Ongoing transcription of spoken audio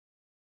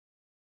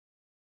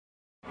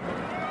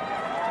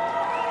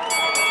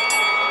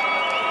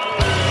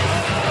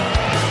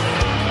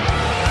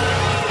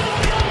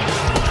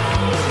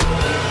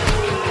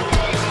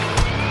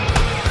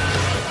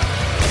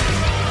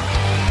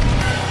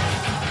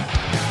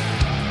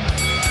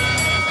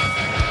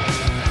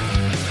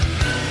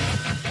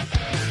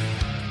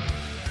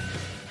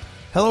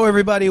Hello,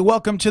 everybody.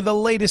 Welcome to the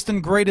latest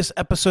and greatest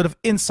episode of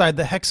Inside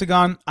the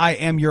Hexagon. I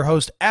am your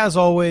host, as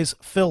always,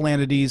 Phil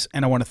Lanides,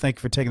 and I want to thank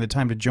you for taking the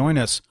time to join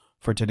us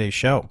for today's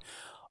show.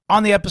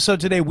 On the episode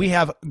today, we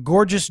have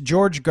Gorgeous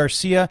George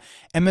Garcia,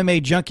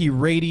 MMA Junkie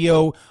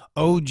Radio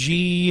OG,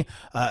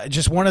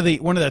 just one of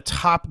the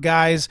top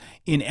guys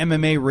in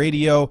MMA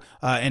radio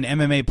and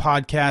MMA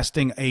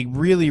podcasting. A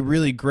really,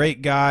 really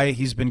great guy.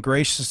 He's been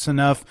gracious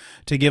enough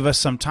to give us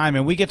some time,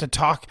 and we get to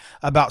talk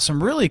about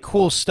some really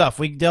cool stuff.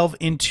 We delve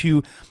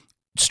into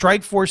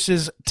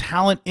Strikeforce's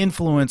talent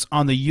influence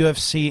on the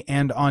UFC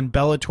and on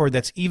Bellator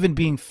that's even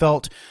being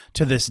felt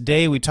to this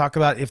day. We talk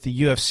about if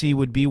the UFC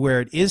would be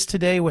where it is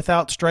today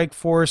without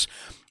Strikeforce.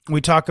 We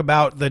talk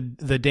about the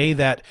day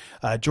that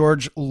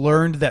George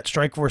learned that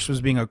Strikeforce was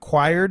being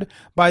acquired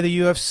by the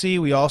UFC.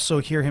 We also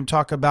hear him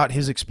talk about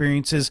his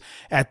experiences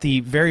at the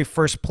very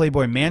first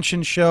Playboy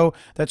Mansion show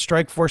that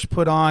Strikeforce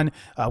put on.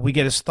 We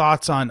get his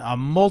thoughts on a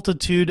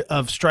multitude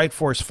of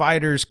Strikeforce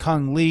fighters,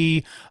 Kung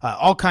Lee,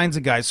 all kinds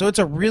of guys. So it's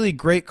a really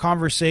great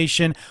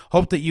conversation.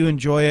 Hope that you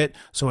enjoy it.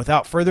 So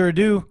without further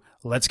ado,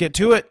 let's get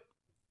to it.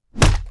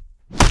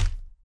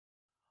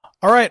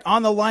 All right,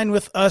 on the line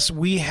with us,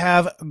 we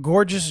have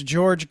Gorgeous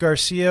George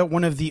Garcia,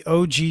 one of the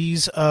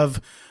OGs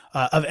of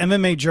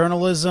MMA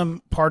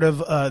journalism, part of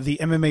the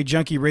MMA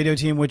Junkie radio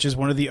team, which is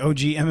one of the OG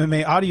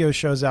MMA audio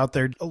shows out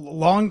there. A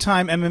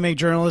longtime MMA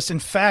journalist. In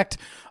fact,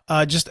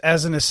 just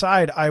as an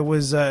aside, I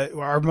was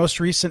our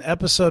most recent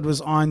episode was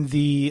on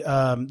the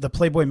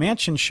Playboy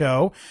Mansion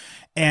show,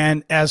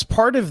 and as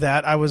part of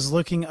that, I was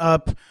looking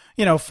up,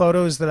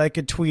 photos that I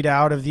could tweet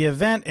out of the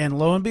event, and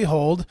lo and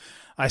behold,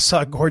 I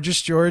saw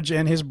Gorgeous George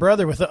and his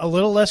brother with a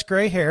little less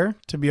gray hair,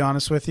 to be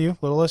honest with you, a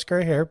little less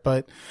gray hair,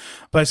 but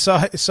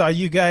saw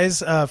you guys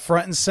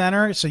front and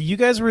center. So you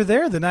guys were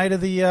there the night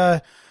of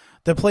the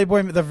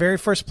very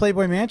first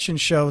Playboy Mansion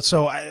show.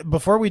 So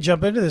before we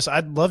jump into this,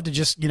 I'd love to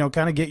just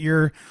kind of get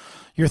your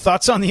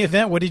thoughts on the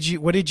event. What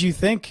did you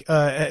think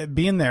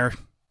being there?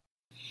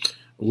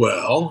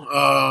 Well,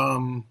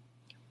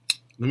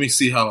 let me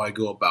see how I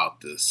go about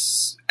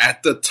this.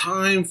 At the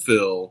time,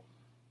 Phil,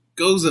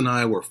 Goes and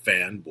I were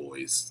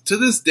fanboys. To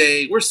this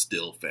day, we're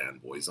still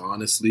fanboys,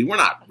 honestly. We're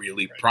not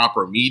really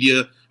proper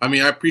media. I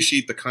mean, I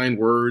appreciate the kind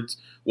words,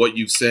 what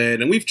you've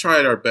said, and we've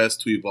tried our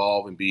best to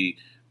evolve and be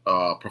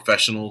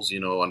professionals,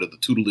 under the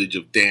tutelage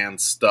of Dan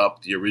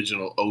Stupp, the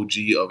original OG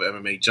of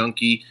MMA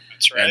Junkie.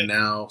 That's right. And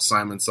now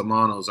Simon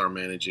Samano is our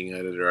managing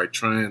editor. I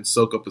try and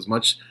soak up as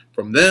much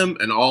from them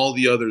and all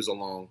the others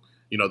along,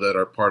 that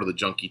are part of the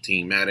Junkie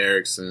team, Matt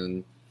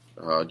Erickson,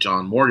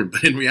 John Morgan.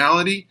 But in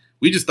reality,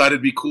 we just thought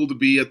it'd be cool to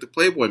be at the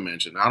Playboy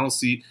Mansion. I don't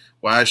see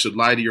why I should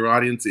lie to your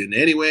audience in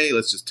any way.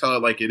 Let's just tell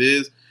it like it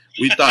is.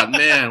 We thought,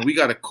 man, we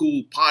got a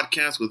cool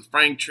podcast with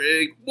Frank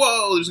Trigg.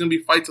 Whoa, there's going to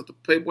be fights at the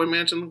Playboy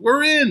Mansion.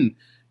 We're in.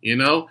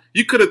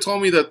 You could have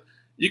told me that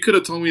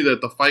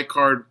the fight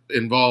card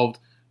involved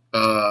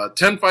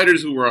 10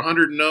 fighters who were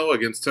 100-0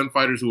 against 10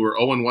 fighters who were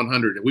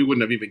 0-100, and we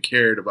wouldn't have even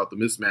cared about the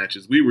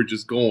mismatches. We were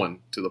just going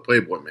to the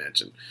Playboy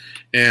Mansion.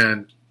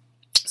 And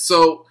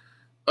so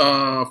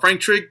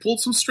Frank Trigg pulled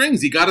some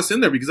strings. He got us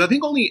in there because I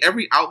think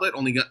every outlet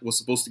was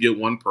supposed to get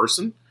one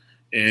person,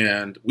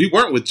 and we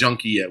weren't with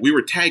Junkie yet. We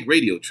were Tag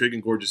Radio, Trigg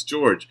and Gorgeous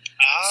George.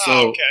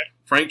 Okay.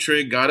 Frank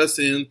Trigg got us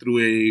in through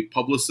a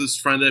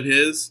publicist friend of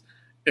his.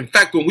 In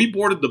fact, when we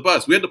boarded the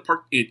bus, we had to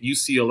park at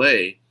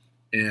UCLA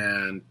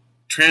and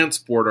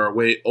transport our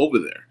way over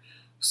there.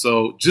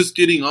 So just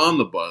getting on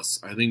the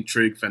bus, I think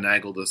Trigg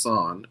finagled us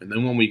on. And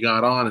then when we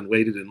got on and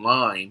waited in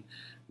line,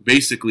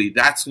 basically,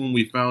 that's when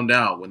we found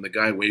out, when the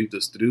guy waved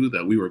us through,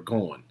 that we were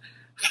going.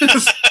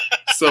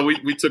 So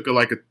we took a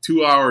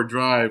 2-hour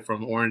drive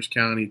from Orange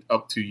County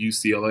up to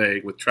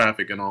UCLA with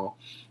traffic and all,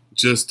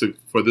 just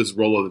for this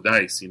roll of the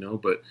dice,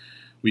 But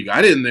we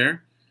got in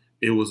there.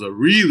 It was a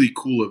really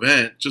cool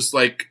event, just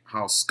like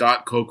how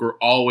Scott Coker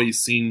always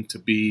seemed to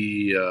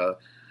be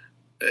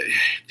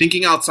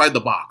thinking outside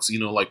the box,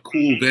 like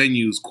cool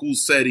venues, cool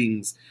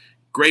settings,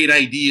 great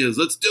ideas.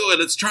 Let's do it.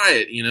 Let's try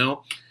it,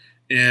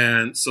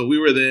 And so we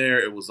were there.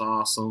 It was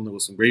awesome. There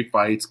was some great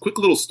fights. Quick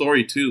little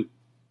story, too.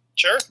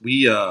 Sure.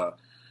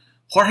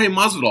 Jorge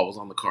Masvidal was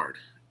on the card.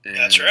 And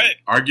that's right.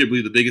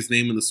 Arguably the biggest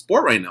name in the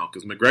sport right now,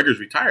 because McGregor's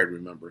retired,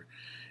 remember.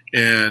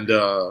 And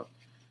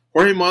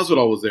Jorge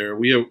Masvidal was there.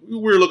 We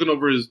were looking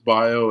over his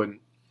bio, and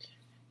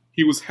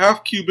he was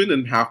half Cuban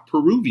and half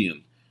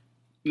Peruvian.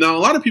 Now, a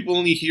lot of people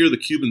only hear the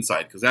Cuban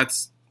side, because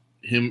that's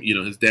him.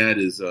 His dad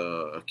is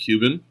a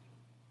Cuban.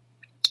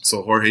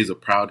 So Jorge's a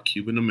proud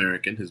Cuban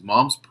American. His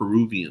mom's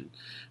Peruvian,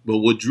 but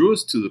what drew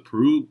us to the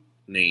Peru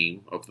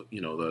name of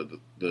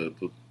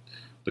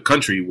the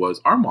country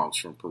was our mom's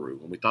from Peru,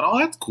 and we thought, oh,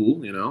 that's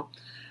cool,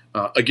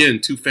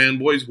 Again, two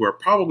fanboys who are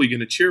probably going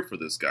to cheer for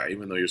this guy,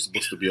 even though you're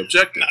supposed to be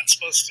objective. Not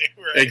supposed to,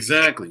 right?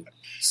 Exactly.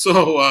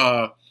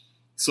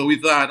 So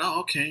we thought, oh,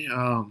 okay,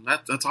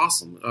 that's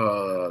awesome.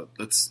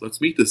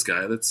 Let's meet this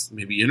guy. Let's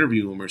maybe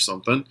interview him or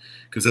something.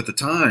 Because at the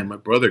time, my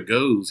brother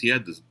Goes, he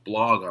had this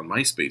blog on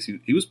MySpace.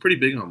 He was pretty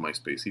big on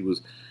MySpace. He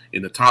was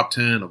in the top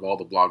 10 of all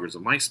the bloggers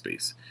of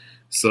MySpace.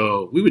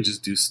 So we would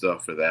just do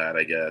stuff for that,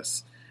 I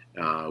guess.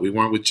 We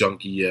weren't with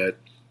Junkie yet.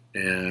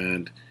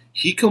 And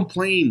he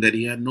complained that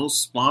he had no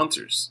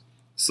sponsors.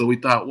 So we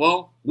thought,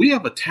 well, we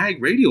have a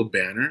Tag Radio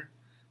banner.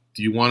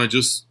 Do you want to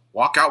just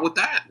walk out with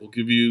that? We'll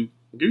give you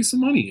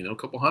some money, a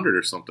couple hundred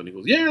or something. He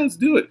goes, yeah, let's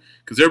do it.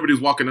 Because everybody's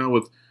walking out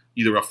with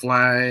either a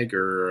flag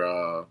or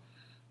a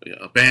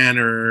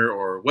banner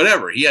or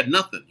whatever. He had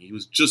nothing. He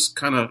was just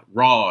kind of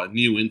raw and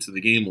new into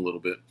the game a little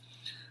bit.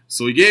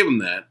 So we gave him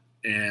that.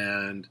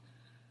 And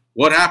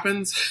what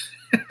happens?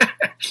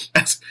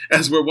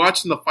 as we're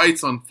watching the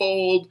fights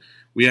unfold,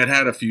 we had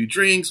a few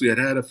drinks. We had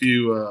a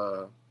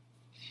few...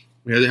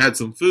 we had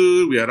some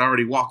food. We had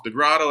already walked the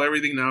grotto,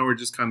 everything. Now we're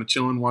just kind of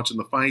chilling, watching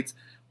the fights.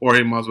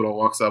 Jorge Masvidal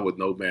walks out with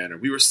no banner.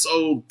 We were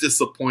so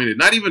disappointed.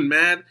 Not even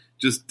mad,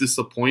 just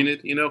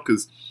disappointed,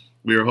 because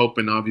we were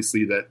hoping,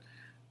 obviously, that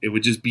it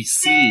would just be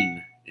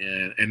seen.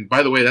 And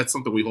by the way, that's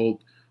something we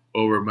hold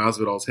over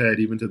Masvidal's head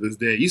even to this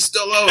day. You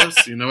still owe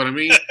us, you know what I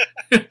mean?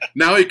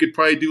 Now he could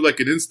probably do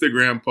like an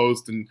Instagram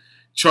post and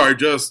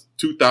charge us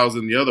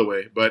 $2,000 the other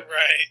way. But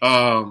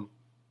right.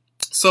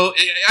 So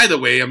either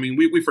way, I mean,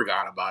 we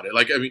forgot about it.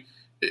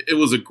 It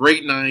was a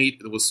great night.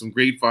 There was some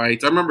great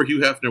fights. I remember Hugh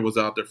Hefner was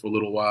out there for a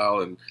little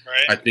while, and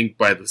right. I think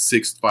by the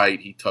 6th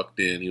fight, he tucked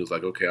in. He was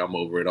like, okay, I'm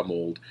over it. I'm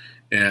old.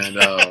 And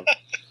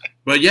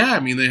but yeah, I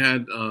mean, they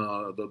had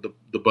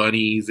the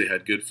bunnies. They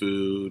had good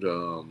food.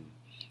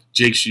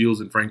 Jake Shields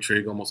and Frank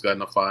Trigg almost got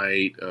in a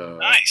fight.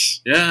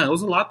 Nice. Yeah, it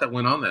was a lot that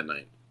went on that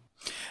night.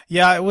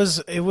 Yeah, it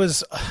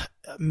was,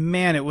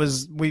 man,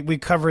 we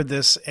covered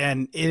this,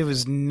 and it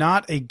was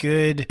not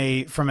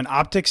from an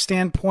optics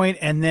standpoint.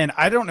 And then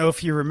I don't know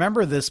if you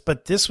remember this,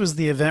 but this was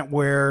the event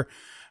where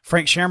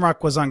Frank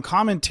Shamrock was on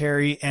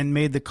commentary and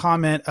made the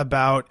comment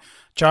about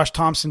Josh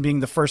Thompson being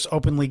the first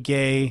openly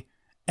gay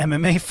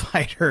MMA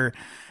fighter,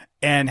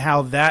 and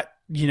how that,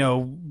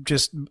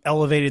 just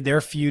elevated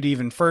their feud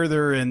even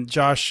further. And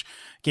Josh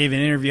gave an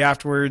interview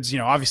afterwards,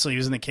 obviously he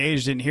was in the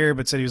cage, didn't hear,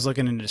 but said he was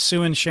looking into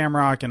suing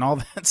Shamrock and all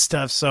that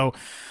stuff. So,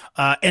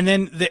 and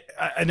then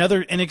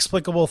another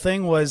inexplicable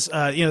thing was,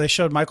 they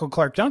showed Michael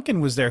Clark Duncan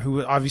was there,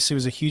 who obviously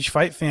was a huge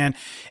fight fan.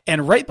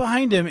 And right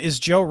behind him is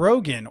Joe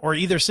Rogan, or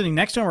either sitting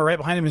next to him or right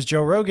behind him is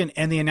Joe Rogan.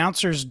 And the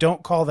announcers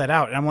don't call that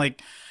out. And I'm like,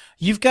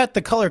 you've got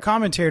the color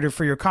commentator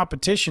for your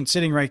competition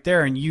sitting right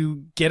there, and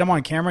you get him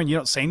on camera and you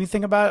don't say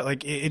anything about it.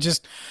 Like it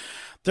just,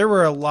 there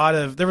was a lot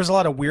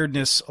of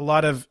weirdness, a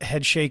lot of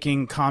head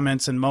shaking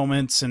comments and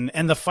moments, and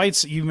the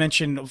fights that you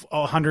mentioned of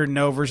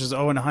 100-0 versus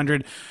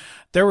 0-100.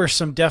 There were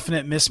some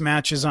definite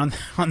mismatches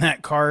on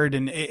that card,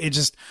 and it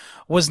just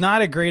was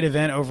not a great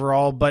event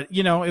overall. But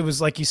it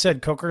was like you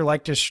said, Coker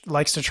likes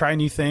to try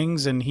new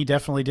things, and he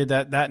definitely did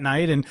that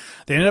night. And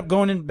they ended up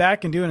going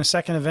back and doing a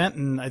second event,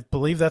 and I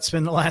believe that's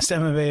been the last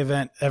MMA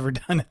event ever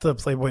done at the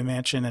Playboy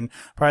Mansion, and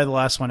probably the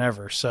last one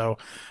ever. So.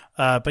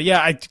 But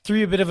yeah, I threw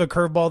you a bit of a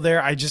curveball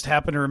there. I just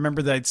happened to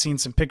remember that I'd seen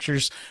some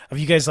pictures of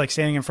you guys like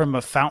standing in front of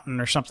a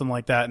fountain or something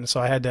like that, and so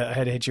I had to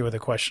hit you with a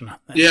question on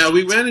that. Yeah,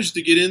 we managed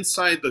to get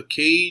inside the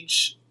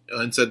cage,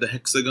 inside the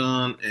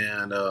hexagon,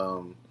 and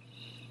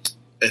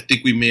I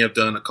think we may have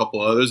done a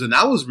couple others, and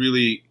that was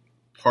really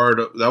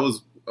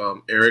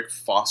Eric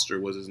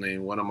Foster was his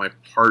name, one of my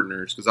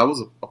partners, because I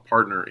was a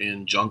partner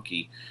in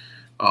Junkie.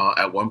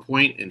 At one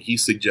point, and he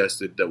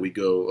suggested that we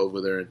go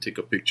over there and take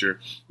a picture.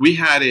 We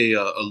had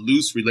a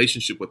loose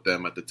relationship with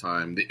them at the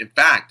time. In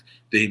fact,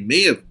 they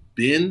may have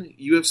been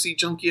UFC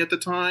Junkie at the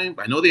time.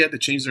 I know they had to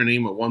change their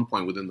name at one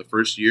point within the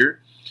first year,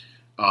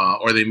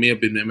 or they may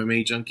have been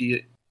MMA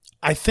Junkie.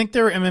 I think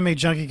they were MMA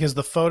Junkie because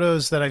the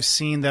photos that I've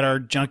seen that are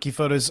Junkie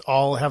photos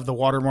all have the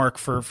watermark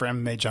for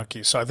MMA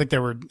Junkie. So I think they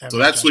were MMA So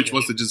that Junkie. switch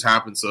must have just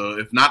happened. So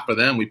if not for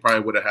them, we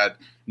probably would have had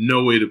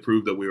no way to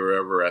prove that we were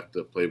ever at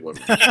the Playboy.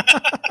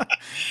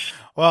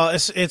 Well,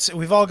 it's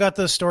we've all got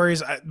those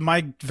stories.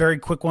 My very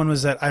quick one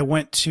was that I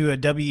went to a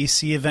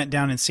WEC event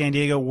down in San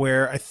Diego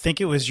where I think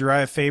it was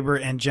Uriah Faber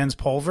and Jens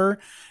Pulver,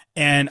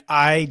 and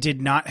I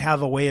did not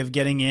have a way of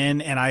getting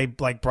in, and I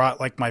brought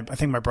I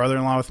think my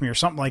brother-in-law with me or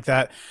something like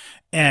that.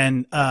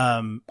 And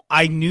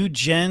I knew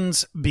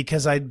Jens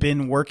because I'd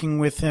been working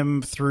with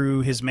him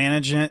through his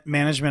management,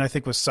 I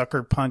think was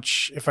Sucker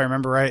Punch, if I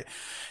remember right.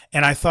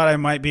 And I thought I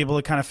might be able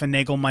to kind of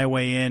finagle my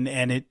way in.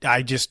 And it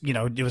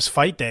was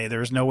fight day.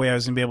 There was no way I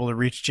was going to be able to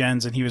reach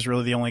Jens. And he was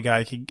really the only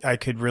guy I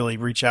could really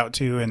reach out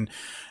to, and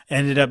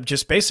ended up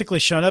just basically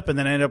showing up. And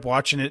then I ended up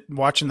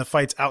watching the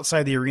fights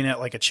outside the arena at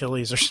like a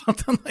Chili's or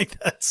something like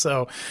that.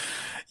 So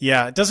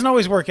yeah, it doesn't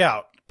always work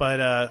out.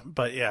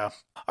 But yeah.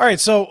 All right.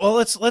 So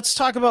let's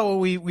talk about what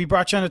we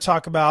brought you on to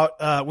talk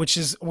about, which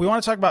is we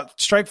want to talk about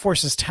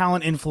Strikeforce's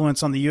talent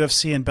influence on the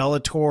UFC and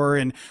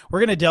Bellator. And we're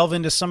going to delve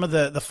into some of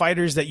the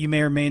fighters that you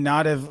may or may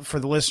not have, for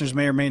the listeners,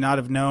 may or may not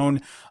have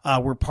known,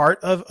 were part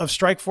of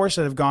Strikeforce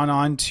that have gone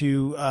on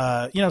to,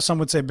 some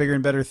would say bigger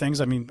and better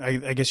things. I mean,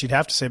 I guess you'd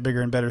have to say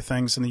bigger and better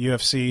things in the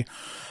UFC.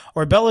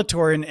 or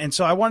Bellator. And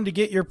so I wanted to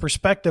get your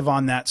perspective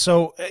on that.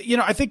 So,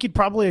 I think you'd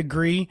probably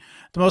agree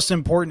the most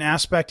important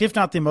aspect, if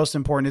not the most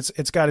important,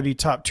 it's got to be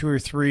top 2 or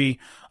 3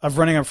 of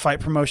running a fight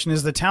promotion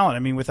is the talent. I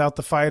mean, without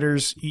the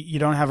fighters, you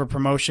don't have a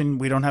promotion.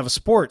 We don't have a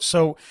sport.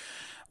 So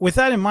with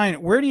that in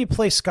mind, where do you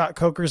place Scott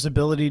Coker's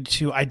ability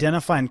to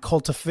identify and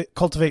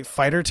cultivate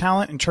fighter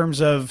talent in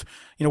terms of,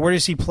 where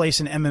does he place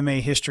in MMA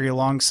history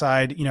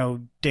alongside,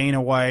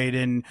 Dana White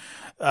and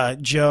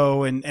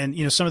Joe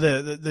and some of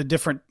the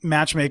different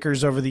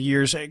matchmakers over the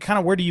years? Kind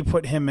of where do you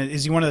put him?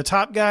 Is he one of the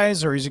top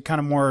guys, or is he kind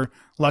of more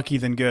lucky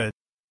than good?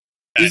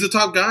 He's a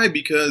top guy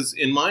because,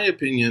 in my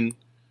opinion,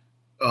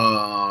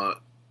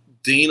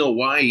 Dana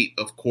White,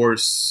 of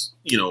course,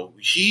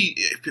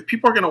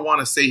 people are going to want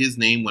to say his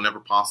name whenever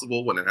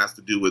possible when it has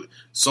to do with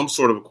some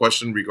sort of a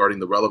question regarding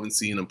the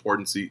relevancy and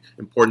importance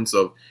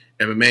of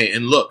MMA.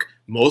 And look,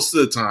 most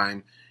of the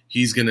time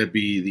he's going to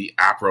be the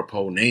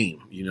apropos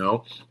name,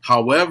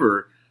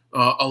 However,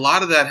 a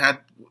lot of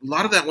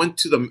that went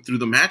through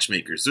the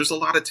matchmakers. There's a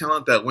lot of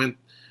talent that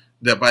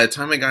by the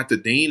time I got to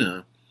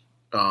Dana,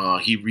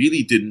 he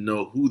really didn't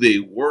know who they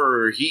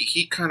were.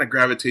 He kind of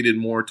gravitated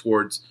more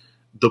towards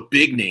the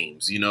big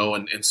names,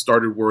 and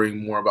started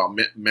worrying more about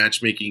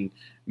matchmaking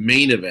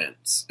main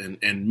events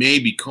and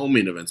maybe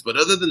co-main events. But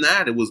other than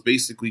that, it was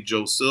basically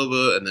Joe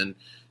Silva and then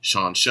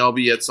Sean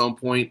Shelby at some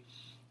point.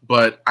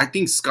 But I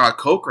think Scott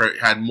Coker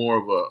had more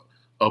of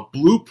a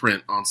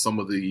blueprint on some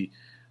of the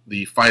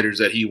fighters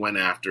that he went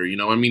after,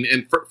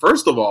 And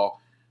first of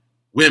all,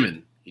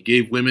 women. He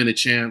gave women a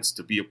chance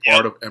to be a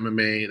part of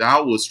MMA.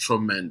 That was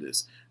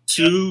tremendous.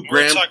 2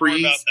 Grand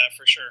Prix. More about that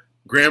for sure.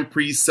 Grand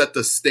Prix set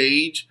the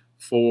stage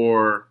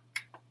for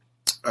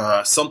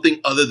something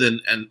other than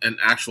an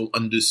actual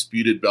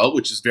undisputed belt,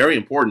 which is very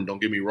important.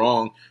 Don't get me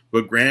wrong,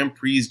 but Grand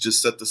Prix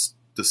just set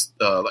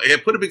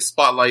it put a big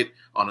spotlight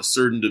on a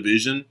certain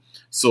division.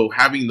 So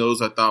having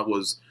those, I thought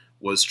was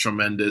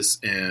tremendous.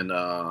 And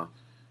the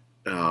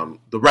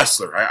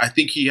wrestler, I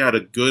think he had a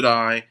good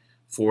eye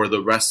for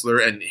the wrestler,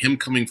 and him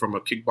coming from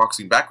a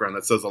kickboxing background,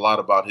 that says a lot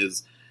about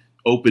his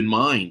open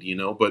mind,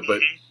 But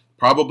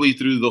probably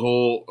through the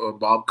whole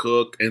Bob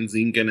Cook and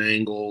Zinken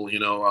angle,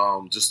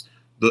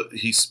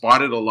 he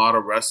spotted a lot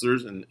of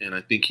wrestlers, and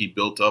I think he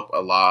built up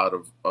a lot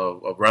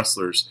of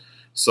wrestlers.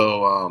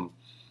 So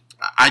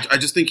I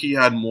just think he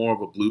had more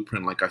of a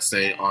blueprint, like I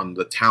say, on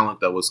the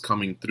talent that was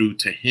coming through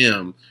to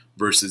him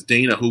versus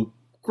Dana, who,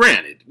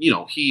 granted,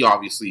 he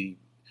obviously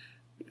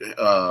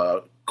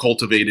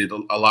cultivated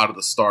a lot of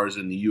the stars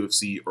in the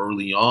UFC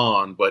early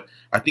on, but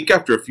I think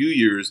after a few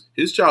years,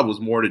 his job was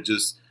more to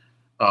just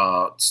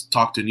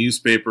talk to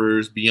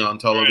newspapers, be on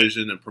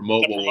television, and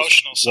promote what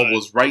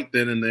was right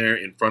then and there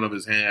in front of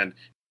his hand.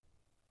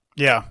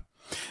 Yeah.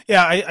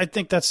 Yeah, I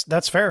think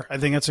that's fair. I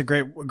think that's a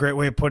great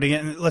way of putting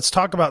it. And let's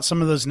talk about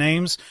some of those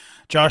names: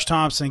 Josh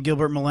Thompson,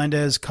 Gilbert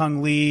Melendez,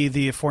 Kung Lee,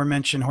 the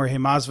aforementioned Jorge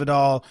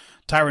Masvidal,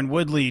 Tyron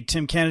Woodley,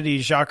 Tim Kennedy,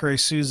 Jacare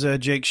Souza,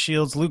 Jake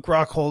Shields, Luke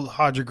Rockhold,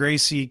 Roger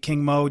Gracie,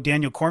 King Mo,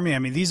 Daniel Cormier. I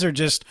mean, these are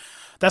just,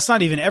 that's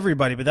not even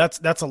everybody, but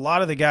that's a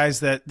lot of the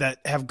guys that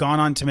have gone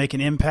on to make an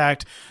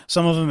impact.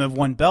 Some of them have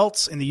won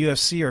belts in the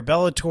UFC or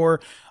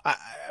Bellator. I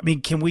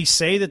mean, can we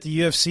say that the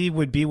UFC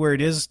would be where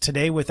it is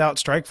today without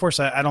Strikeforce?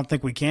 I don't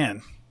think we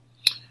can.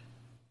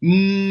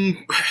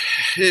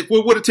 It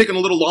would have taken a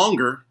little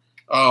longer,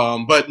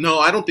 but no,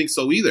 I don't think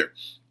so either.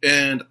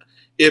 And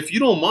if you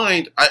don't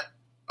mind,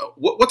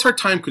 what's our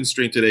time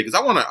constraint today? Because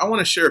I want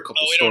to share a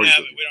couple stories.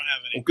 We don't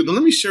have any. Okay, then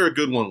let me share a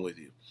good one with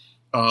you.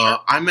 Sure.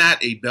 I'm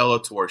at a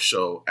Bellator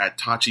show at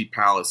Tachi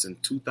Palace in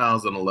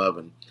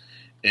 2011,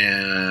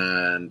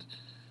 and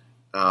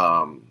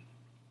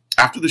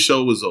after the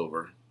show was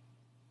over,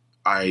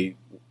 I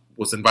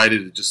was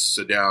invited to just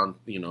sit down.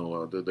 They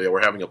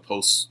were having a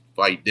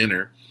post-fight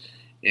dinner,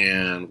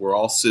 and we're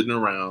all sitting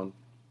around.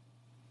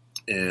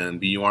 And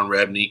Bjorn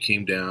Rebney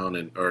came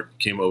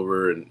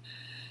over, and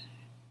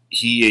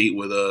he ate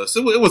with us.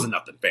 It wasn't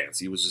nothing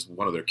fancy. It was just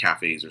one of their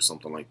cafes or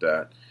something like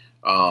that.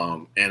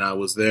 And I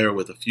was there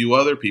with a few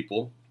other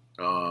people.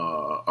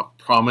 A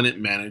prominent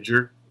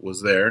manager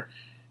was there,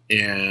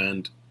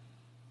 and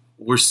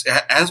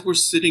as we're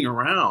sitting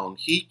around,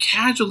 he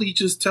casually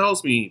just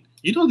tells me,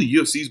 the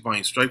UFC's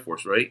buying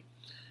Strikeforce, right?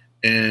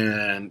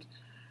 And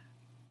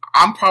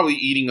I'm probably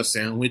eating a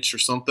sandwich or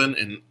something,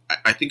 and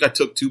I think I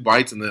took 2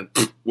 bites, and then,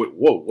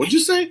 whoa, what'd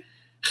you say?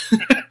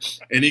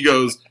 And he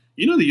goes,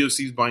 the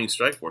UFC's buying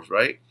Strikeforce,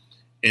 right?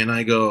 And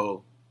I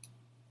go,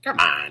 come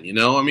on,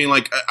 I mean,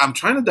 I'm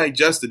trying to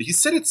digest it. He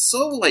said it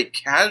so,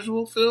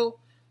 casual, Phil.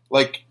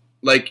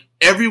 Like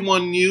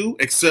everyone knew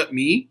except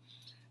me.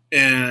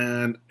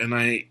 And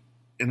I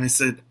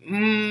said,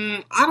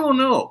 I don't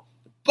know.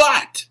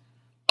 But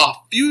a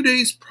few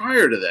days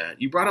prior to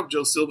that, you brought up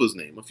Joe Silva's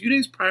name. A few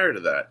days prior to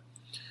that,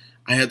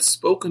 I had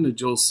spoken to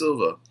Joe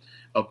Silva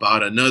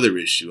about another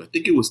issue. I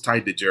think it was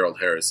tied to Gerald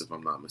Harris, if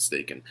I'm not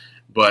mistaken.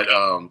 But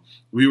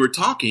we were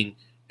talking,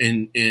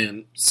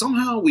 and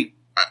somehow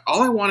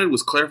all I wanted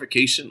was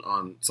clarification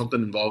on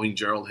something involving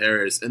Gerald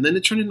Harris, and then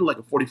it turned into a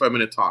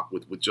 45-minute talk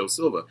with Joe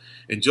Silva.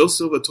 And Joe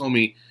Silva told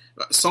me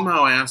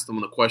Somehow I asked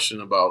him a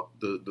question about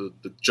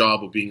the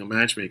job of being a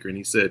matchmaker, and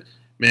he said,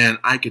 "Man,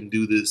 I can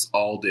do this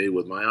all day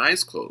with my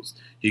eyes closed."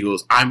 He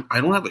goes, I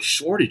don't have a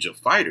shortage of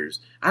fighters.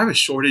 I have a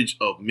shortage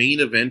of main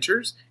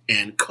eventers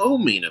and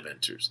co-main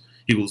eventers."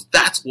 He goes,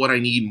 "That's what I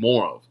need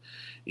more of.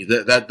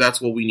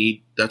 That's what we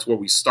need. That's where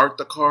we start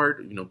the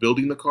card,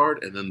 building the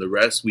card, and then the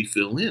rest we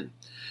fill in."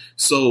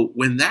 So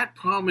when that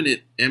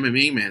prominent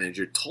MMA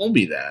manager told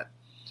me that,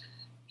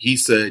 he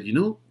said,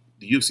 "The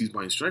UFC's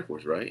buying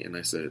Strikeforce, right?" And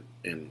I said,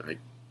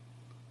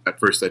 at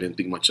first I didn't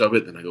think much of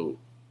it. Then I go,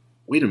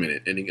 "Wait a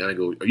minute." And I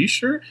go, "Are you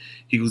sure?"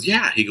 He goes,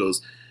 "Yeah." He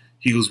goes,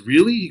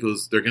 "Really?" He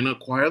goes, "They're going to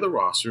acquire the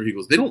roster." He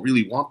goes, "They don't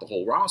really want the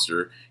whole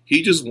roster.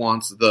 They just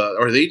want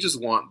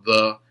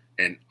the,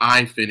 and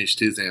I finished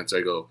his answer.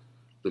 I go,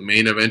 "The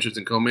main eventers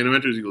and co-main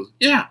eventers?" He goes,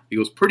 "Yeah." He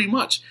goes, "Pretty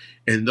much."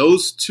 And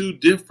those two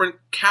different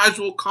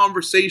casual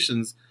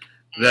conversations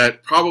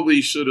that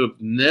probably should have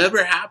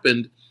never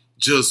happened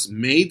just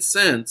made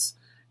sense.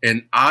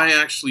 And I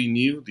actually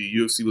knew the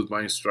UFC was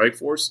buying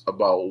Strikeforce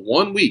about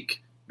 1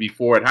 week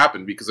before it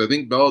happened, because I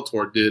think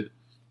Bellator did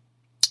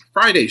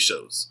Friday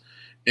shows.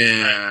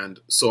 And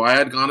so I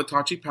had gone to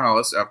Tachi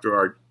Palace after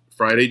our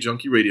Friday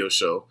Junkie Radio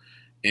show,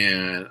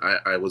 and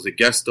I was a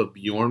guest of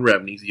Bjorn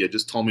Rebney. He had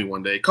just told me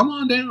one day, "Come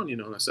on down,"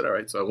 and I said, "All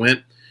right." So I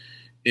went,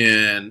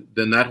 and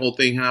then that whole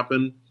thing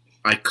happened.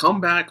 I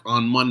come back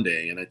on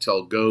Monday, and I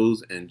tell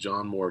Goes and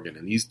John Morgan,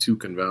 and these two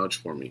can vouch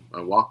for me.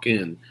 I walk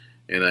in,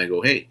 and I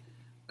go, "Hey,"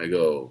 I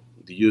go,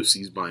 "the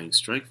UFC's buying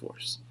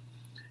Strikeforce."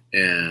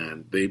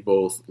 And they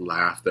both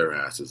laughed their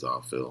asses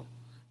off, Phil.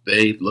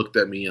 They looked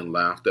at me and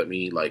laughed at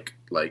me like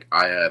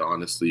I had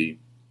honestly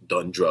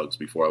done drugs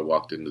before I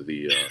walked into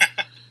the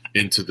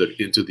into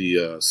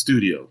the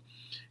studio.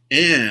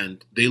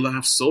 And they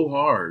laughed so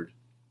hard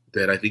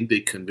that I think they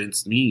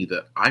convinced me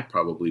that I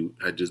probably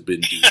had just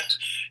been duped.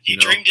 You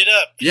dreamed it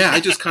up. Yeah, I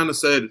just kind of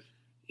said,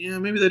 "Yeah,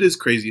 maybe that is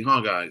crazy,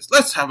 huh, guys?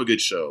 Let's have a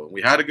good show." And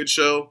we had a good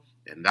show,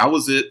 and that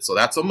was it. So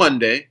that's a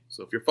Monday.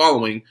 So if you're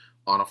following,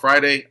 on a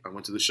Friday, I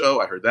went to the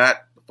show. I heard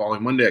that. The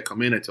following Monday, I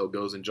come in. I tell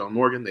Goes and John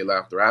Morgan. They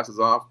laugh their asses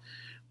off.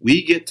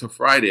 We get to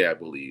Friday, I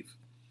believe,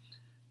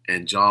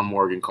 and John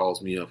Morgan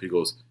calls me up. He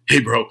goes, "Hey,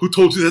 bro, who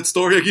told you that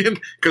story again?"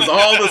 Because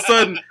all of a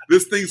sudden,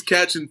 this thing's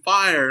catching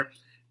fire,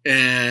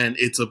 and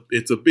it's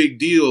a big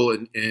deal.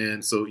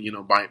 And so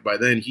by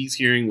then he's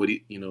hearing what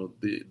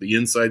the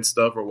inside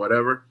stuff or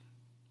whatever.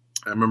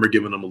 I remember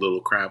giving him a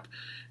little crap.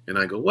 And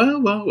I go,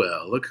 well,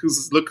 look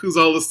who's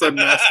all of a sudden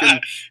asking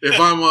if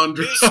I'm on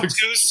drugs.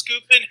 Who's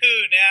scooping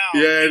who now?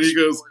 Yeah, and he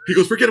goes,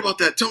 "Forget about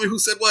that. Tell me who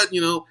said what,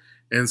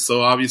 And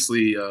so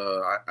obviously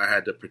I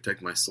had to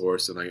protect my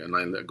source, and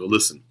I go,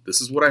 "Listen, this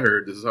is what I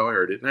heard. This is how I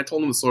heard it." And I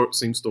told him the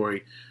same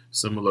story,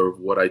 similar of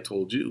what I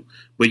told you.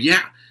 But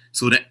yeah,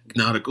 so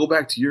now to go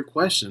back to your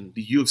question,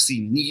 the UFC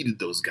needed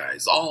those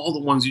guys, all the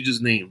ones you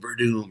just named: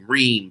 Verdum,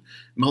 Reem,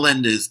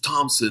 Melendez,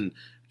 Thompson,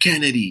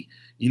 Kennedy.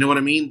 You know what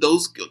I mean?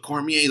 Those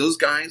Cormier, those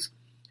guys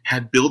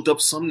had built up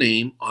some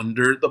name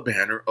under the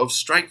banner of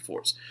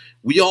Strikeforce.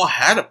 We all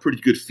had a pretty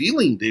good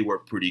feeling they were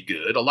pretty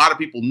good. A lot of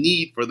people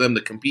need for them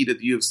to compete at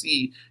the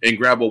UFC and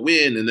grab a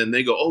win, and then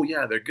they go, "Oh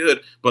yeah, they're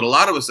good." But a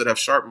lot of us that have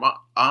sharp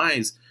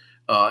eyes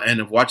and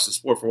have watched the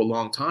sport for a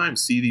long time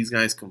see these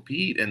guys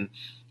compete, and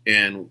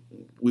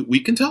we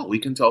can tell. We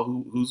can tell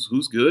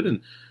who's good. And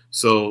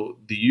so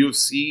the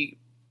UFC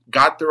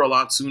got there a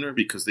lot sooner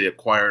because they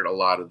acquired a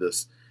lot of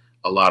this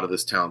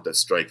talent that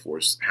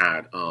Strikeforce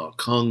had.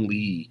 Kung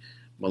Lee,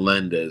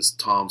 Melendez,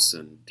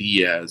 Thompson,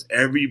 Diaz,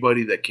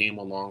 everybody that came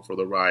along for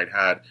the ride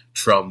had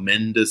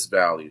tremendous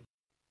value.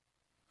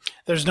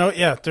 I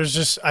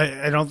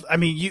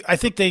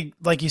think they,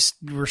 like you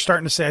were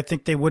starting to say, I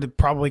think they would have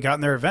probably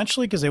gotten there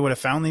eventually because they would have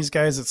found these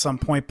guys at some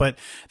point, but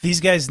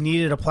these guys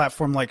needed a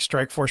platform like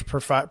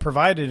Strikeforce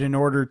provided in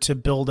order to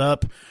build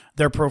up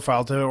their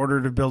profile, in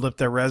order to build up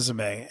their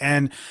resume.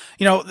 And,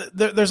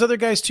 there's other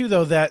guys too,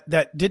 though,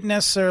 that didn't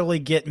necessarily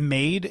get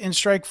made in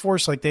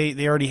Strikeforce. Like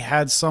they already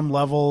had some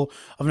level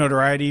of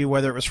notoriety,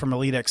 whether it was from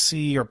Elite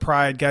XC or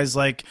Pride, guys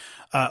like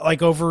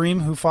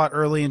Overeem, who fought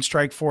early in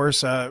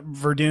Strikeforce,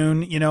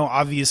 Verdun,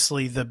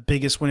 obviously the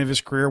biggest win of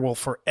his career will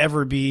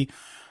forever be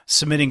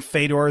submitting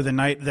Fedor the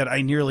night that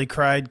I nearly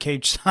cried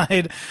cage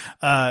side.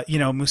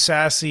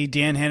 Mousasi,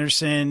 Dan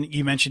Henderson,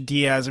 you mentioned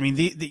Diaz. I mean,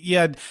 you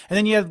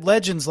had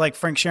legends like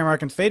Frank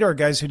Shamrock and Fedor,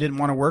 guys who didn't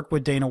want to work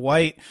with Dana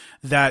White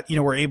that,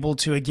 were able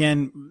to,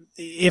 again,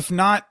 if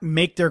not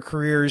make their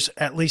careers,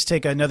 at least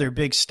take another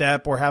big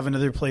step or have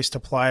another place to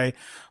apply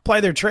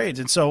their trades.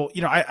 And so,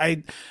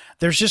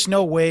 there's just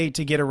no way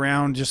to get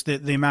around just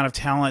the amount of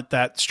talent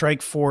that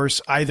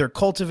Strikeforce either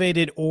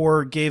cultivated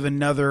or gave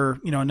another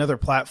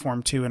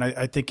platform to. And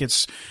I think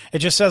it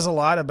just says a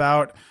lot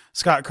about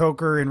Scott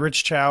Coker and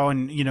Rich Chow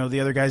and, the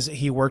other guys that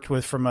he worked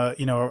with from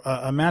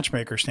a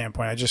matchmaker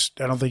standpoint. I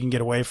don't think you can get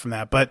away from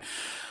that. But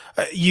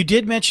you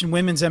did mention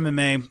women's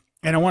MMA,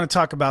 and I want to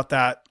talk about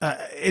that.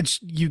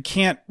 You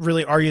can't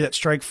really argue that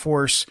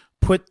Strikeforce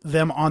put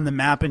them on the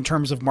map in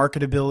terms of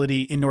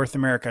marketability in North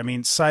America. I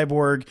mean,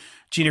 Cyborg,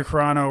 Gina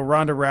Carano,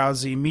 Ronda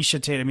Rousey,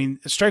 Miesha Tate. I mean,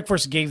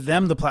 Strikeforce gave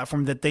them the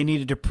platform that they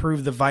needed to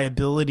prove the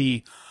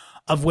viability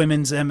of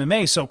women's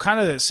MMA. So kind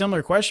of a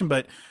similar question,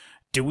 but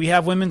do we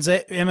have women's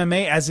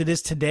MMA as it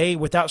is today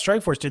without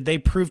Strikeforce? Did they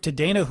prove to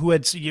Dana, who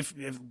had, if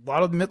a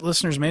lot of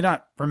listeners may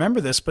not remember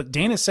this, but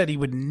Dana said he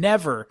would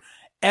never,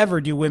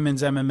 ever do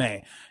women's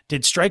MMA.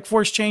 Did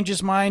Strikeforce change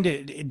his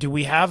mind? Do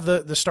we have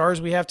the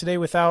stars we have today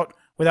without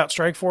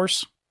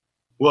Strikeforce?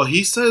 Well,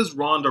 he says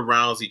Ronda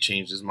Rousey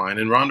changed his mind,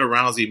 and Ronda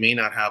Rousey may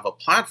not have a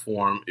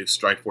platform if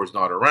Strikeforce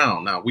not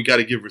around. Now, we got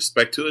to give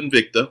respect to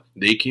Invicta.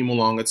 They came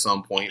along at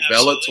some point.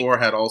 Absolutely. Bellator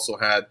had also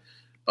had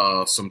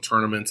some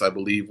tournaments, I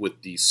believe,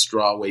 with the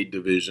strawweight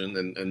division,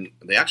 and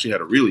they actually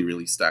had a really,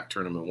 really stacked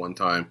tournament one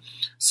time.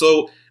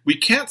 So we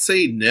can't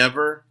say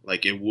never,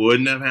 like it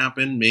wouldn't have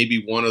happened.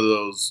 Maybe one of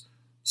those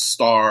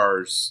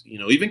stars,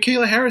 even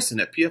Kayla Harrison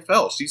at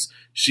PFL,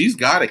 she's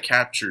got to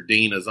capture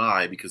Dana's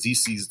eye because he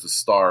sees the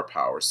star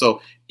power.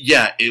 So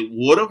yeah, it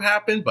would have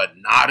happened, but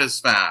not as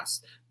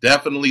fast.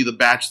 Definitely the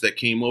batch that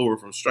came over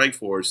from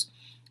Strikeforce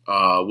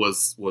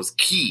was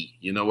key.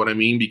 You know what I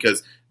mean?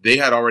 Because they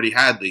had already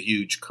had the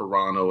huge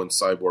Carano and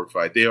Cyborg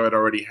fight. They had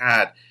already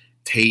had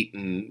Tate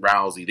and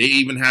Rousey. They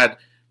even had,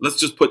 let's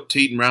just put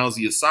Tate and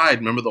Rousey aside.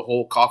 Remember the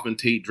whole Coffin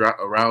Tate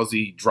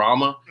Rousey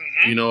drama,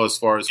 as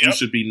far as who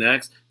should be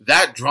next?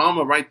 That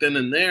drama right then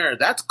and there,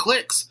 that's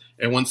clicks.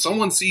 And when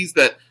someone sees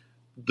that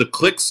the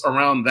clicks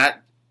around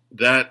that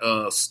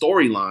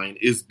storyline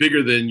is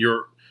bigger than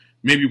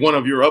maybe one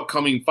of your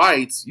upcoming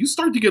fights, you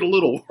start to get a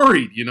little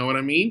worried. You know what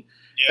I mean?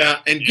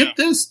 Yeah. Get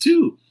this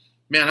too.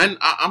 Man,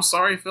 I'm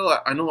sorry, Phil.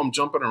 I know I'm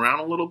jumping around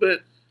a little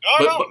bit,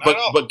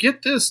 but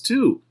get this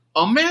too.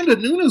 Amanda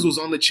Nunes was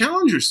on the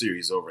Challenger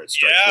Series over at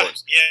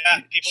Strikeforce.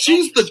 Yeah.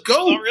 She's the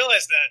GOAT. Don't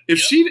realize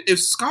that. If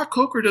Scott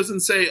Coker doesn't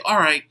say, all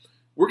right,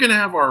 we're going to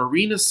have our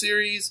arena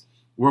series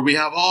where we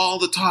have all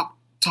the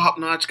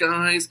top-notch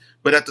guys,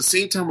 but at the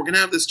same time, we're going to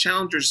have this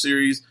Challenger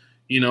Series,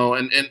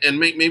 and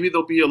maybe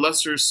there'll be a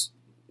lesser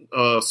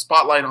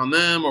spotlight on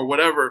them or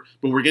whatever,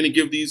 but we're going to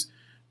give these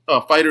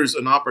fighters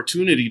an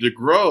opportunity to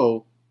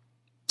grow.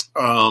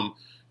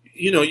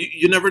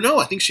 You never know.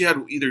 I think she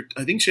had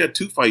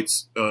 2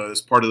 fights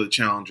as part of the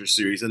Challenger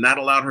Series, and that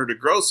allowed her to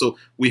grow. So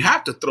we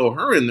have to throw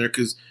her in there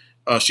because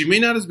she may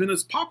not have been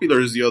as popular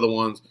as the other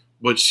ones,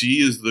 but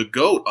she is the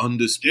GOAT,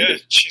 undisputed.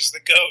 Yeah, she's the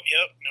GOAT.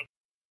 Yep. Nope.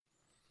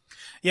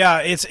 Yeah,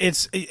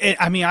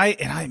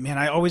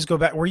 I always go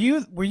back. Were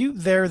you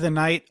there the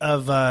night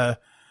of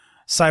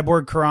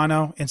Cyborg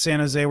Carano in San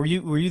Jose? Were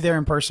you there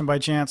in person by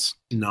chance?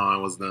 No, I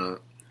was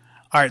not.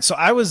 All right, so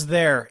I was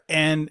there,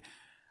 and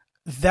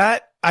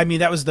that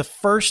was the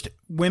first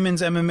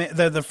women's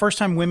MMA, the first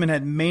time women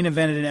had main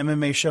evented an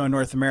MMA show in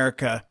North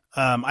America.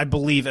 I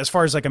believe, as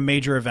far as like a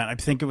major event, I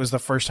think it was the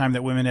first time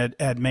that women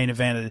had main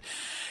evented.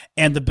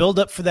 And the build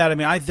up for that,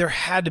 there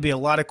had to be a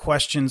lot of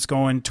questions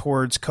going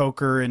towards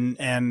Coker and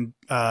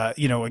I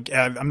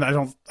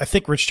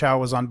think Rich Chow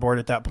was on board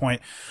at that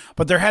point,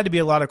 but there had to be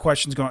a lot of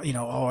questions going,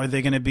 are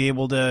they going to be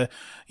able to,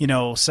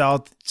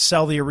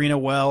 sell the arena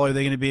well? Are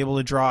they going to be able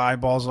to draw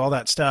eyeballs, all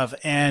that stuff?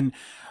 And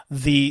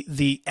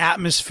the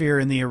atmosphere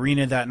in the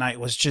arena that night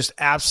was just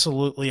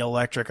absolutely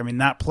electric.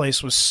 That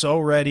place was so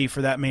ready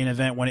for that main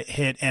event when it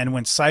hit. And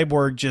when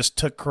Cyborg just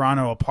took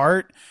Carano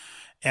apart,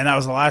 and that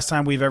was the last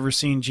time we've ever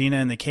seen Gina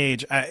in the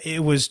cage.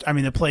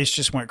 The place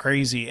just went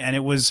crazy. And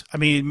it was,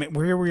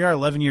 here we are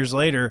 11 years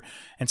later,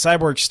 and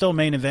Cyborg's still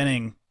main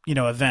eventing,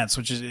 events,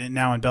 which is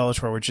now in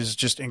Bellator, which is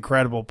just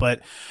incredible.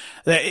 But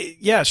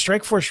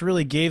Strikeforce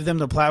really gave them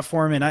the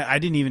platform. And I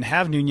didn't even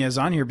have Nunes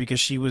on here because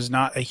she was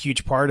not a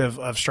huge part of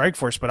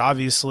Strikeforce, but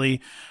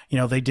obviously,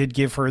 they did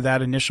give her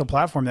that initial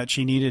platform that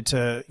she needed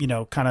to,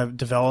 kind of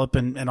develop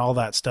and all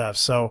that stuff.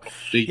 So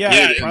and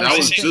that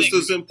was just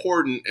as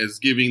important as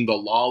giving the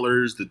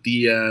Lawlers, the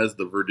Diaz,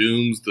 the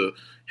Verdums, the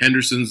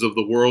Hendersons of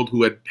the world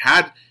who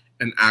had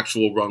an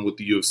actual run with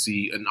the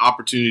UFC, an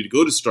opportunity to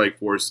go to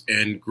Strikeforce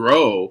and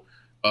grow,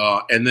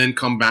 and then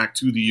come back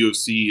to the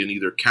UFC and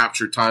either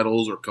capture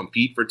titles or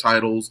compete for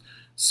titles.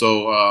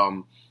 So,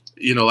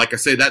 like I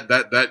say,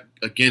 that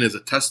again is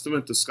a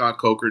testament to Scott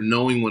Coker,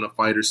 knowing when a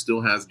fighter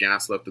still has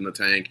gas left in the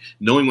tank,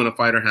 knowing when a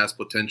fighter has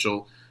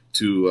potential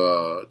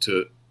to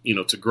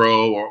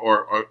grow,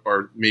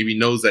 or maybe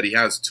knows that he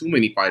has too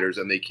many fighters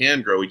and they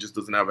can grow. He just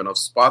doesn't have enough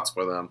spots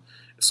for them.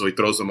 So he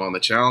throws them on the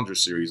Challenger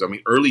Series.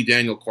 Early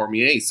Daniel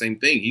Cormier, same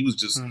thing. He was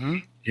just,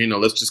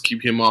 let's just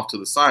keep him off to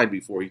the side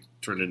before he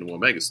turned into a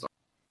megastar.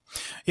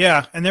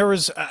 Yeah, and there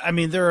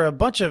are a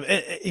bunch of,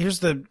 here's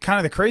the kind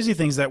of the crazy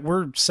things that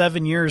we're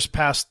 7 years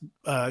past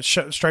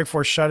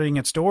Strikeforce shutting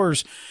its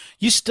doors.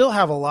 you still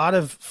have a lot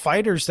of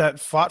fighters that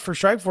fought for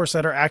Strikeforce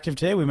that are active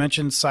today. We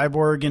mentioned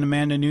Cyborg and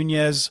Amanda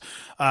Nunes,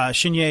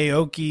 Shinya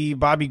Aoki,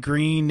 Bobby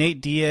Green, Nate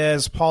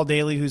Diaz, Paul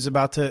Daly, who's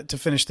about to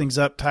finish things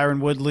up,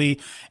 Tyron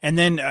Woodley, and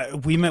then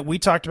we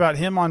talked about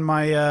him on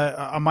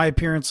my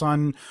appearance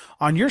on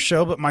your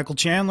show. But Michael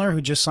Chandler,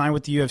 who just signed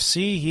with the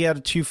UFC, he had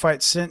a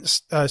two-fight stint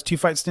in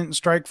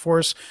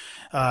Strikeforce.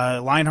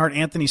 Lionheart,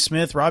 Anthony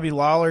Smith, Robbie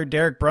Lawler,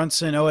 Derek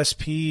Brunson,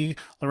 OSP,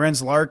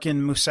 Lorenz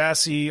Larkin,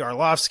 Musasi,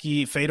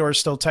 Arlovsky, Fedor is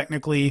still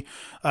technically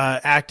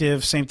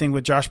active. Same thing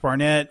with Josh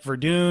Barnett,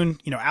 Verdun,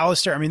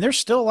 Alistair. I mean, there's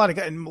still a lot of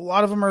guys, and a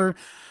lot of them are,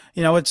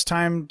 it's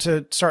time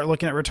to start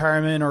looking at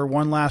retirement or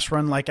one last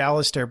run like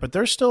Alistair. But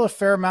there's still a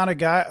fair amount of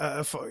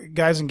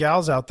guys and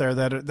gals out there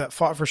that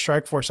fought for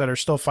Strikeforce that are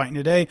still fighting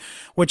today,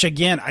 which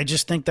again, I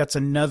just think that's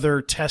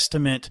another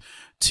testament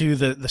to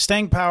the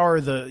staying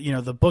power,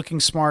 the booking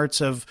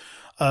smarts of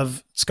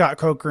Scott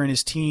Coker and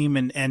his team.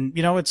 And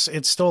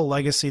it's still a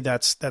legacy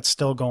that's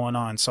still going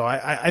on. So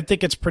I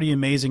think it's pretty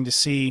amazing to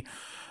see,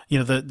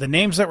 the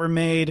names that were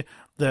made,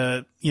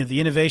 the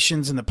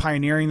innovations and the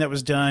pioneering that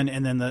was done,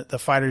 and then the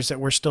fighters that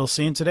we're still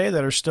seeing today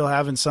that are still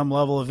having some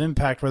level of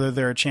impact, whether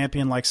they're a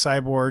champion like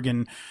Cyborg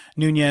and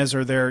Nunez,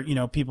 or they're,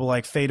 people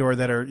like Fedor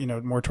that are,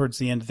 more towards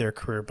the end of their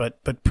career,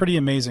 but pretty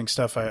amazing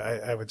stuff.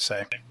 I would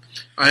say.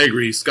 I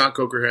agree. Scott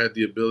Coker had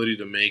the ability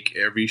to make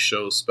every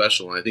show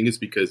special. And I think it's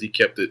because he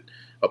kept it.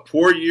 A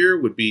poor year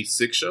would be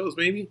 6 shows,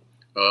 maybe.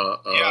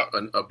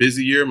 A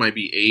busy year might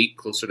be 8,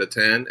 closer to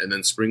 10, and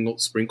then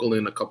sprinkle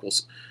in a couple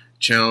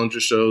challenger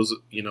shows,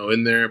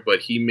 in there.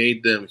 But he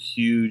made them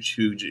huge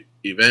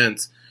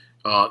events.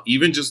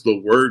 Even just the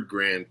word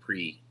Grand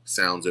Prix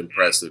sounds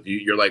impressive.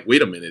 You're like,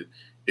 wait a minute.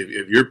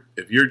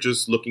 If you're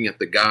just looking at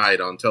the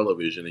guide on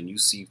television and you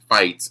see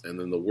fights and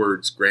then the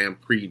words Grand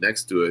Prix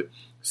next to it,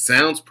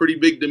 sounds pretty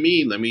big to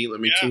me. Let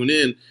me tune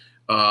in.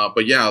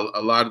 But yeah,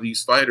 a lot of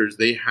these fighters,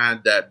 they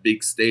had that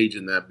big stage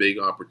and that big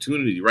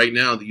opportunity. Right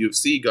now, the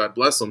UFC, God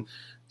bless them,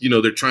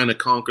 they're trying to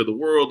conquer the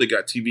world. They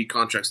got TV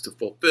contracts to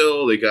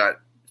fulfill. They got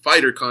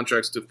fighter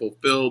contracts to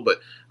fulfill. But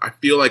I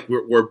feel like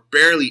we're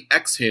barely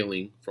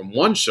exhaling from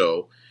one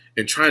show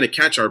and trying to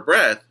catch our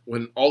breath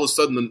when all of a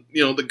sudden,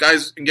 the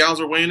guys and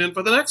gals are weighing in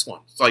for the next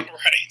one. It's like,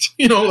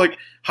 right. Like,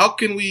 how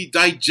can we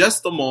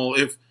digest them all?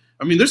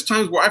 There's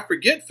times where I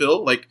forget,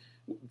 Phil, like,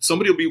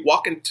 somebody will be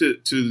walking to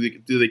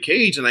the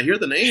cage and I hear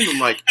the name. I'm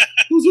like,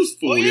 who's this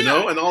fool,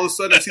 And all of a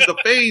sudden I see the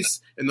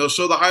face and they'll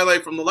show the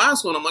highlight from the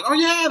last one. I'm like, oh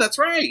yeah, that's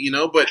right.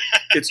 But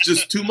it's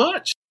just too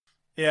much.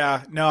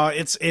 Yeah, no,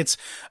 it's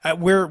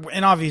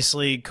and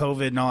obviously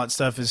COVID and all that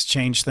stuff has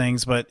changed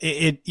things, but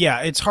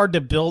it's hard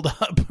to build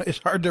up. It's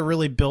hard to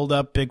really build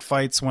up big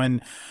fights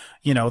when,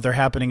 they're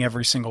happening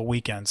every single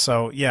weekend.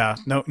 So yeah,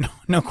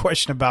 no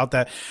question about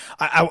that.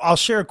 I'll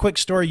share a quick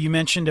story. You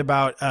mentioned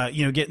about,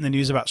 getting the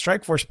news about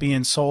Strikeforce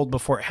being sold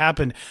before it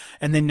happened.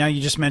 And then now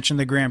you just mentioned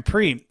the Grand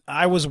Prix.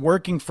 I was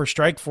working for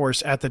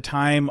Strikeforce at the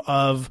time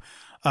of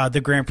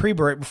the Grand Prix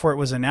right before it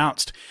was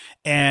announced.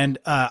 And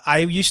I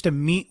used to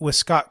meet with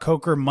Scott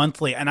Coker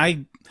monthly.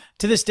 And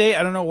to this day,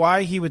 I don't know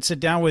why he would sit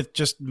down with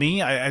just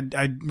me.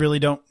 I really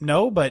don't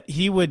know, but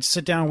he would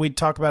sit down. We'd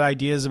talk about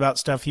ideas about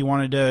stuff he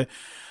wanted to,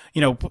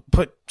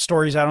 put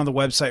stories out on the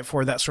website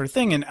for, that sort of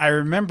thing. And I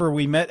remember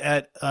we met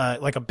at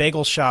like a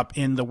bagel shop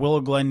in the Willow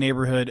Glen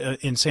neighborhood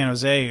in San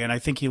Jose. And I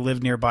think he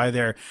lived nearby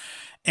there.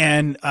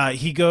 And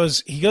he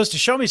goes to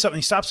show me something.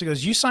 He stops and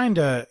goes, you signed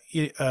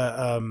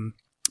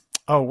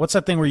what's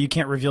that thing where you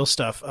can't reveal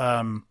stuff?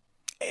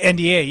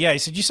 NDA. Yeah. He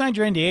said, you signed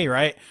your NDA,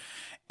 right?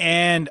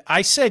 And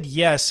I said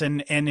yes,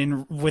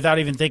 and without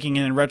even thinking,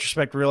 and in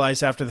retrospect,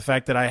 realized after the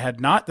fact that I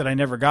had not, that I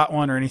never got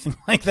one or anything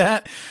like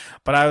that.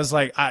 But I was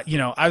like, I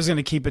was going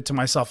to keep it to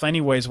myself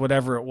anyways,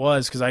 whatever it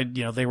was, because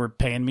they were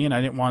paying me, and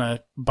I didn't want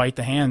to bite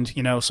the hand,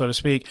 so to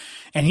speak.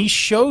 And he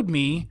showed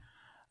me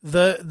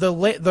the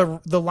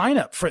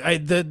lineup for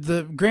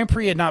the Grand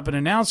Prix had not been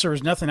announced. There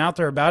was nothing out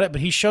there about it,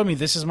 but he showed me,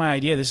 this is my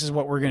idea. This is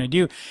what we're going to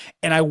do.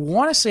 And I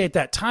want to say at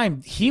that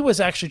time, he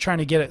was actually trying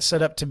to get it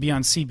set up to be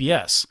on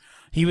CBS.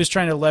 He was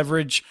trying to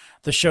leverage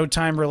the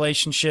Showtime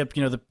relationship,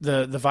 the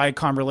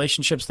Viacom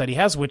relationships that he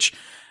has, which,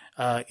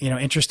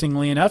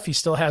 interestingly enough, he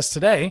still has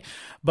today.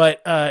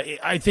 But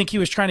I think he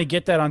was trying to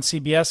get that on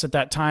CBS at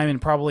that time,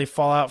 and probably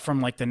fall out from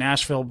like the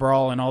Nashville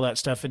Brawl and all that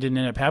stuff. It didn't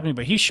end up happening,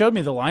 but he showed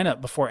me the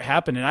lineup before it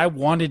happened, and I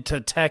wanted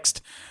to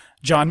text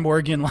John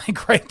Morgan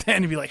like right then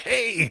and be like,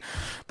 hey,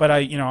 but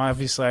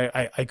obviously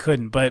I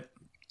couldn't. But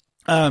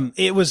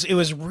it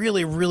was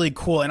really, really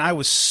cool, and I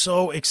was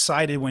so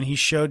excited when he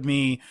showed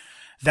me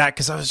that,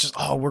 because I was just,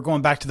 we're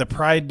going back to the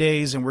Pride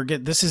days, and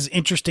this is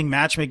interesting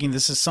matchmaking.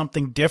 This is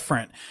something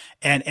different.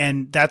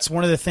 And that's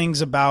one of the things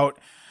about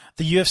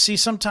the UFC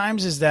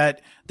sometimes, is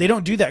that they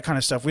don't do that kind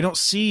of stuff. We don't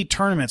see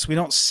tournaments. We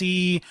don't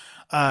see,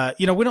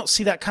 we don't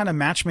see that kind of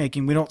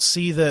matchmaking. We don't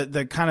see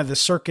the kind of the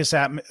circus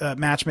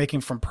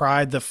matchmaking from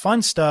Pride, the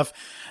fun stuff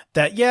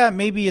that,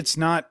 maybe it's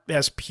not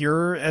as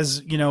pure as,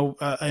 an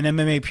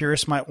MMA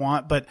purist might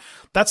want, but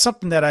that's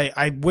something that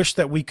I wish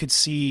that we could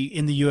see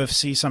in the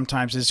UFC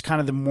sometimes, is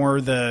kind of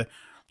the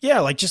Yeah,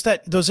 like just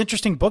those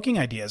interesting booking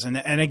ideas. And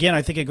again,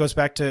 I think it goes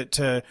back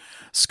to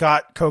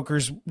Scott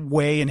Coker's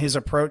way and his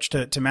approach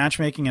to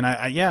matchmaking. And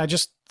I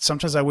just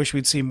sometimes I wish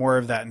we'd see more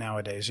of that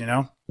nowadays, you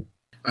know?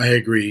 I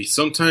agree.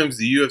 Sometimes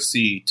the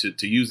UFC,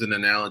 to use an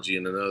analogy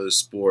in another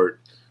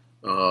sport,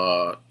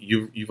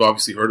 you've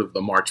obviously heard of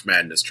the March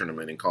Madness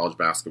tournament in college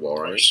basketball,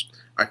 right?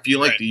 I feel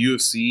like the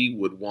UFC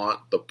would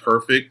want the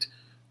perfect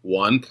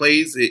one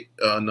plays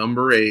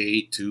number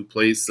 8, 2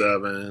 plays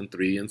 7,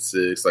 3 and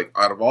 6. Like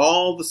out of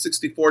all the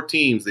 64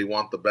 teams, they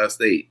want the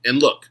best 8.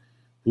 And look,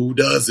 who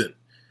doesn't?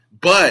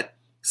 But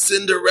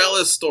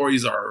Cinderella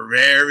stories are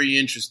very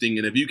interesting,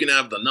 and if you can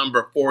have the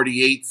number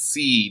 48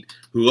 seed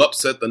who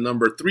upset the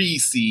number 3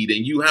 seed,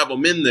 and you have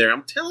them in there,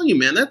 I'm telling you,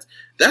 man,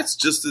 that's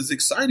just as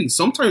exciting.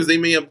 Sometimes they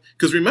may have,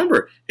 because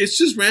remember, it's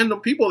just random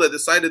people that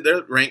decided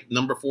they're ranked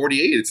number 48.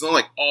 It's not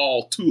like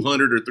all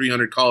 200 or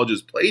 300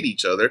 colleges played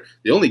each other.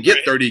 They only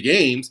get 30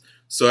 games,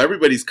 so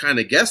everybody's kind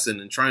of guessing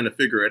and trying to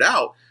figure it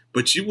out.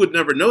 But you would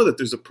never know that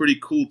there's a pretty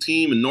cool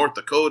team in North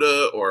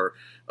Dakota or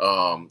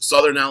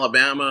Southern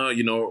Alabama,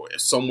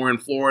 somewhere in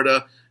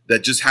Florida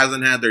that just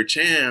hasn't had their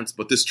chance.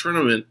 But this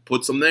tournament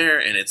puts them there,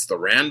 and it's the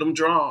random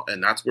draw,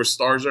 and that's where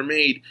stars are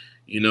made.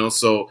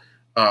 So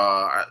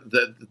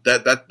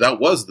that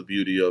was the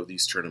beauty of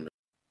these tournaments.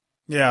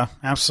 Yeah,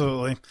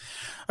 absolutely.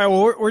 All right,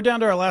 well, we're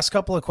down to our last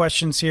couple of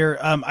questions here.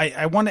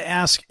 I want to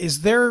ask: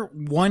 is there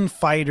one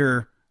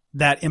fighter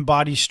that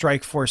embodies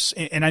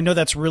Strikeforce? And I know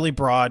that's really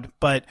broad,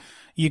 but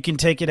you can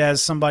take it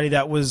as somebody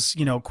that was,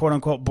 quote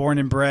unquote, born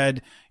and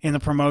bred in the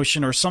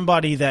promotion, or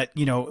somebody that,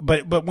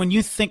 but when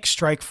you think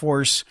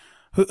Strikeforce,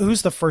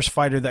 who's the first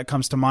fighter that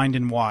comes to mind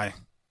and why?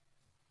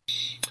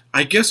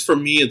 I guess for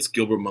me, it's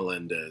Gilbert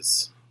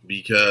Melendez,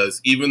 because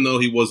even though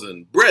he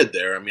wasn't bred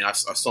there, I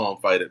saw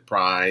him fight at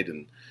Pride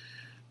and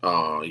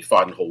he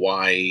fought in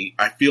Hawaii.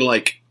 I feel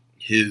like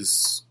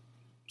his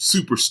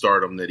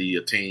superstardom that he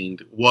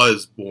attained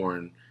was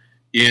born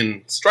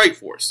in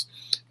Strikeforce.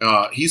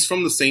 He's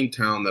from the same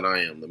town that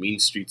I am, the mean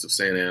streets of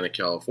Santa Ana,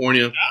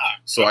 California.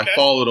 So I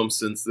followed him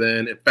since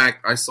then. In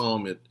fact, I saw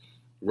him at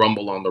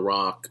Rumble on the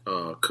Rock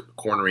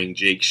cornering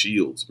Jake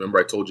Shields. Remember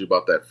I told you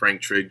about that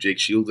Frank Trigg, Jake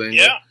Shields angle?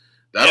 Yeah.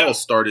 That all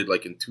started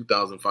like in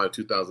 2005,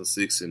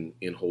 2006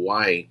 in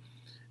Hawaii.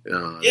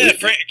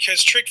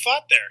 Because Trigg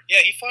fought there.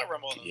 Yeah, he fought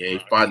Rumble on the Rock. Yeah, he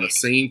fought in the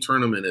same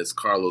tournament as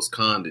Carlos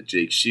Condit,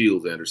 Jake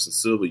Shields, Anderson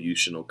Silva,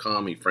 Yushin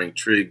Okami, Frank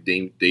Trigg,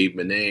 Dave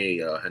Manet,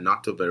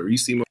 Hanato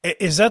Verissimo.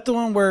 Is that the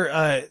one where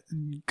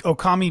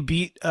Okami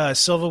beat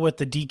Silva with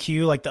the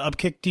DQ, like the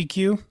upkick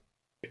DQ?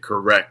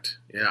 Correct.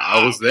 Yeah,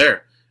 I was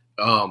there.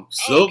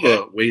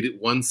 Silva weighed at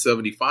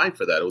 175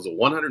 for that. It was a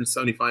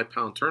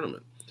 175-pound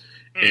tournament.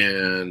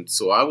 And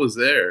so I was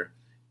there,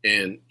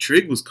 and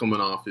Trigg was coming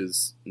off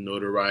his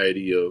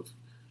notoriety of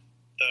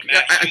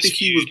I think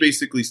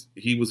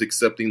he was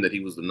accepting that he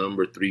was the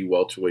number 3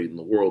 welterweight in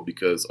the world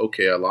because,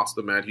 I lost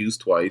to Matt Hughes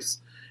twice,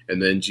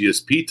 and then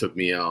GSP took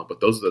me out, but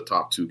those are the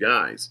top 2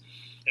 guys.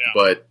 Yeah.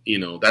 But,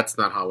 that's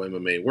not how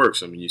MMA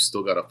works. You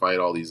still got to fight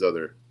all these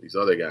other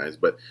guys.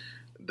 But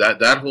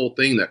that whole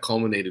thing that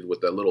culminated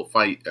with that little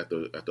fight at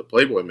the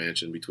Playboy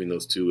Mansion between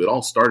those two, it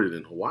all started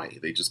in Hawaii.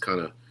 They just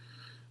kind of,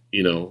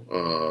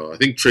 I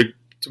think Trigg,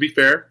 to be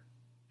fair,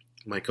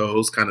 my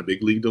co-host kind of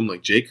big leagued him,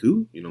 like Jake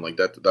who, like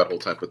that whole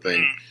type of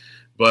thing.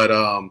 But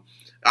I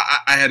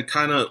had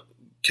kind of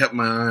kept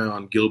my eye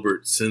on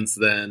Gilbert since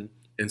then.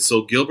 And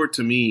so Gilbert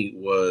to me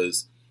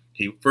was,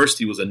 he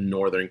was a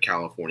Northern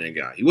California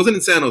guy. He wasn't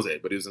in San Jose,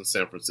 but he was in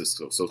San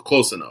Francisco. So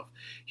close enough.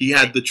 He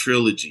had the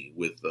trilogy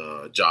with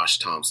Josh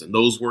Thompson.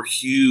 Those were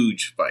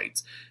huge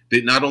fights.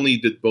 Not only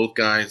did both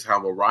guys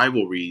have a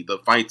rivalry, the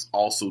fights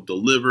also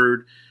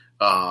delivered.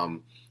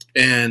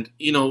 And,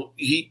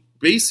 he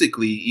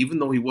basically, even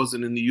though he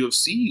wasn't in the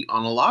UFC,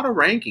 on a lot of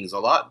rankings, a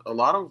lot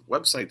of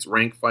websites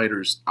rank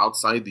fighters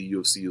outside the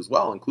UFC as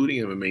well,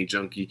 including MMA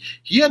Junkie.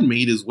 He had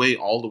made his way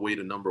all the way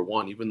to number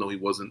 1, even though he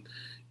wasn't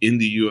in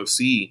the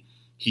UFC.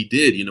 He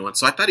did, and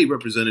so I thought he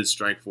represented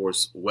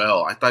Strikeforce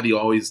well. I thought he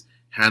always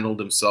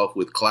handled himself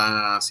with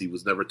class. He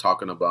was never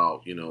talking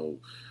about,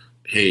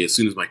 hey, as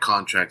soon as my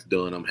contract's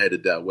done, I'm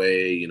headed that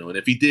way, and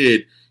if he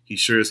did, he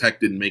sure as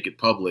heck didn't make it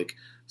public.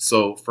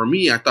 So for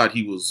me, I thought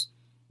he was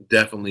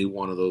definitely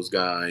one of those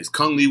guys.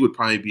 Kung Lee would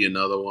probably be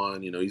another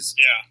one. He's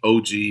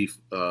OG.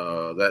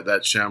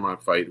 That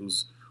Shamrock fight.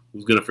 Who's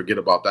gonna forget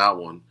about that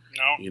one?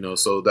 No.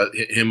 So that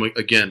him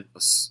again,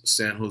 a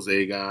San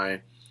Jose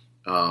guy.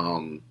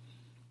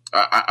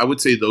 I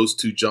would say those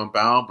two jump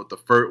out.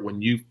 But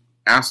when you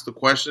asked the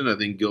question, I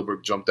think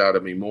Gilbert jumped out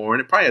at me more,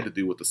 and it probably had to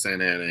do with the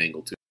Santa Ana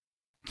angle too.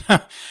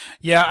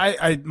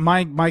 Yeah,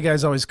 my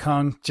guy's always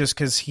Kung, just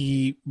because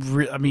he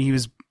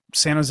was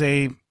San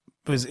Jose.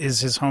 Is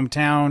his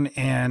hometown,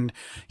 and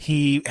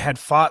he had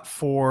fought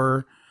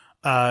for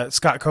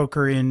Scott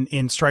Coker in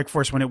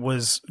Strikeforce when it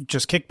was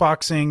just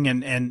kickboxing,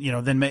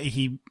 and then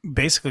he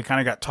basically kind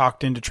of got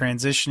talked into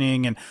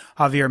transitioning, and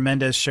Javier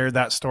Mendez shared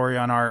that story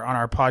on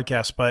our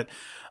podcast. But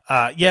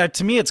Yeah,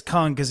 to me it's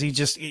Kung because he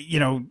just,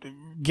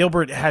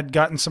 Gilbert had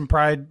gotten some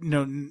pride,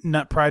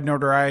 nut pride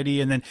notoriety,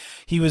 and then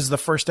he was the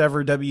first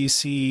ever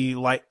WC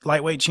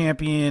lightweight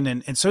champion,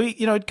 and so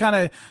he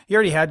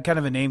already had kind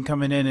of a name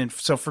coming in, and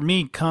so for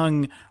me,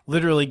 Kung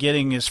literally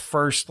getting his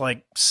first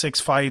like 5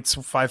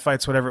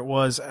 fights, whatever it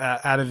was,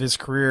 out of his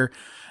career.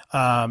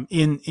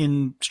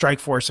 In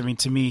Strikeforce, I mean,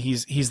 to me,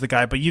 he's the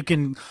guy. But you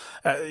can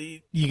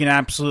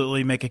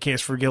absolutely make a case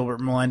for Gilbert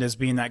Melendez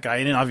being that guy,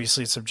 and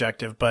obviously it's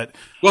subjective. But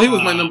he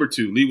was my number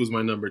 2. Lee was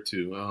my number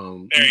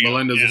 2.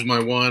 Melendez was my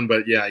 1,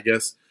 but yeah, I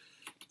guess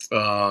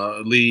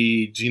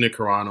Lee, Gina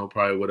Carano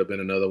probably would have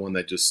been another one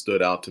that just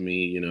stood out to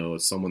me.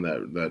 As someone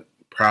that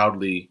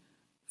proudly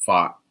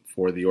fought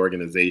for the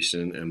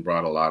organization and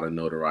brought a lot of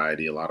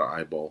notoriety, a lot of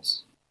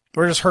eyeballs.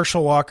 Where does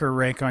Herschel Walker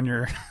rank on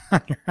your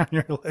on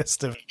your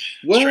list of?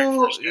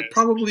 Well,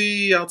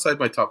 probably outside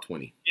my top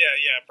 20. Yeah,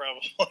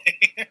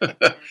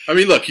 probably. I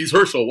mean, look, he's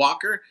Herschel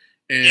Walker,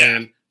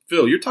 and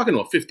Phil, you're talking to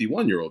a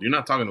 51-year-old. You're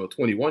not talking to a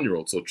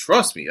 21-year-old. So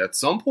trust me, at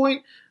some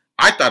point,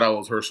 I thought I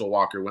was Herschel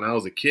Walker when I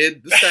was a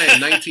kid. This guy in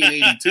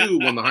 1982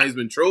 won the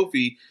Heisman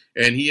Trophy,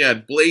 and he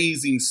had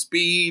blazing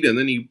speed, and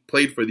then he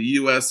played for the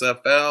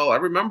USFL. I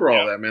remember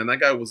all that, man. That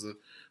guy was a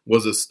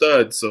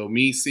stud. So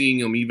me seeing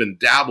him even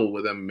dabble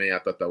with MMA, I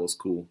thought that was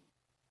cool.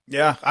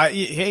 Yeah,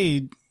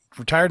 he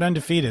retired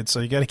undefeated, so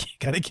you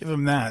gotta give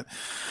him that.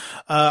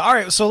 All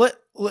right, so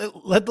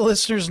let the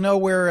listeners know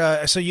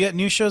where. So you got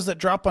new shows that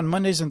drop on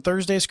Mondays and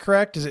Thursdays,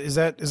 correct? Is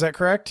that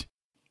correct?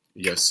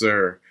 Yes,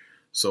 sir.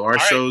 So our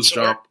shows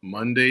drop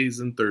Mondays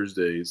and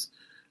Thursdays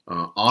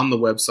on the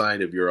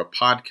website. If you're a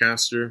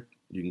podcaster,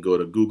 you can go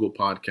to Google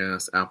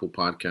Podcasts, Apple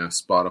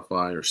Podcasts,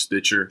 Spotify, or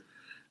Stitcher,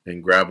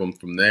 and grab them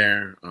from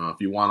there.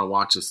 If you want to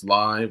watch us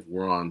live,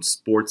 we're on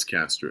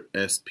Sportscaster,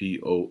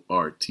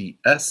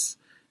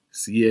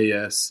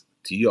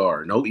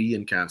 SPORTSCASTR, no E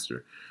in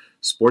caster,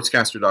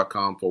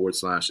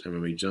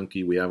 sportscaster.com/MMA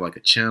Junkie. We have like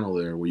a channel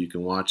there where you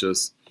can watch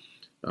us.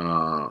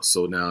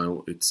 So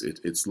now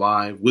it's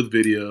live with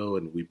video,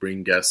 and we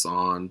bring guests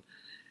on.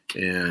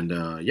 And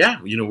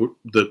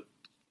the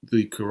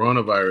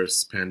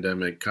coronavirus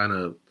pandemic kind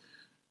of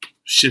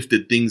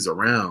shifted things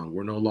around.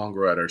 We're no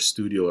longer at our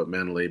studio at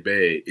Mandalay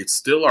Bay. It's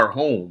still our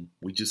home.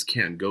 We just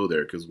can't go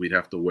there because we'd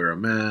have to wear a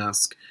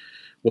mask.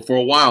 Well, for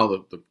a while,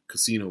 the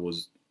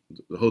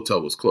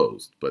hotel was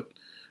closed, but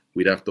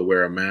we'd have to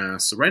wear a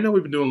mask. So right now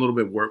we've been doing a little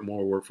bit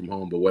more work from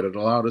home. But what it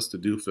allowed us to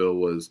do, Phil,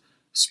 was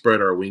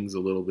spread our wings a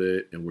little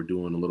bit, and we're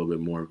doing a little bit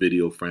more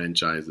video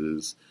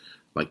franchises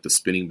like the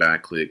Spinning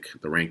Back Click,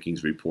 the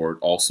Rankings Report,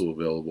 also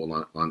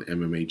available on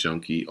MMA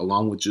Junkie,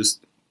 along with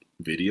just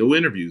video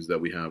interviews that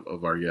we have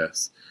of our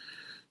guests.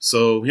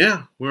 So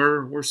yeah,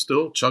 we're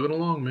still chugging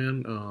along,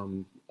 man.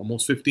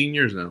 Almost 15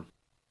 years now.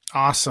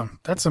 Awesome.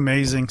 That's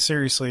amazing.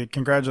 Seriously,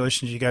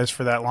 congratulations you guys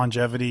for that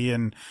longevity.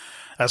 And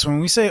that's when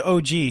we say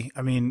OG,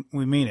 I mean,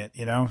 we mean it,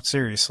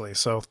 seriously.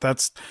 So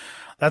that's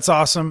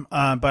awesome.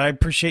 But I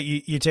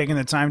appreciate you taking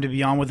the time to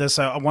be on with us.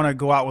 I want to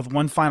go out with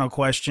one final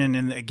question.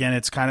 And again,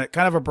 it's kind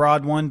of a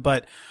broad one,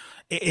 but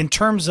in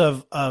terms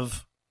of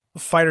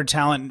fighter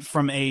talent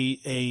from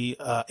an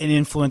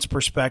influence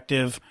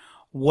perspective,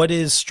 what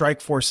is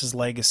Strikeforce's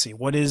legacy?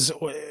 What is,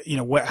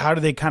 how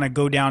do they kind of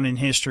go down in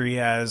history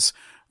as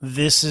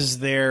this is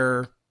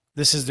their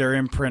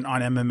imprint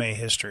on MMA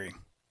history?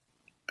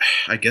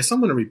 I guess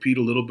I'm going to repeat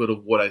a little bit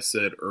of what I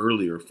said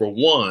earlier. For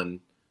one,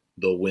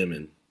 the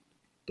women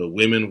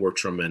were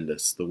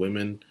tremendous. The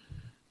women,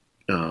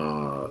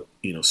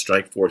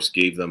 Strikeforce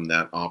gave them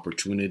that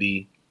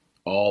opportunity.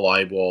 All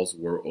eyeballs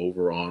were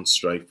over on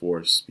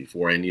Strikeforce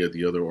before any of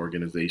the other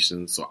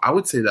organizations. So I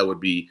would say that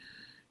would be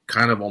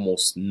kind of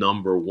almost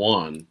number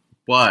one.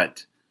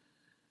 But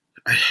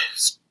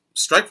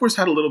Strikeforce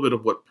had a little bit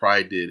of what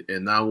Pride did,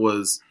 and that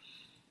was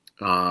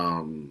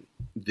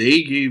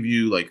they gave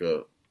you like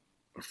a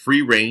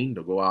free reign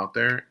to go out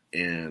there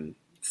and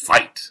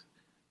fight.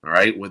 All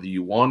right, whether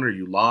you won or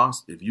you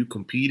lost, if you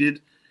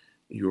competed,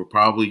 you were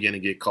probably going to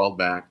get called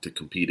back to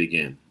compete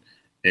again.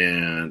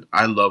 And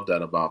I love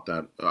that about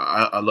that.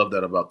 I love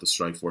that about the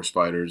Strikeforce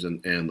fighters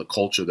and the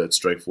culture that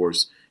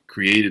Strikeforce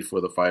created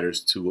for the fighters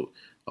to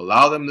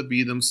allow them to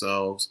be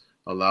themselves,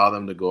 allow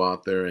them to go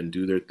out there and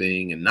do their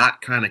thing and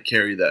not kind of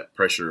carry that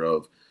pressure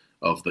of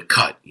the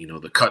cut.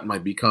 The cut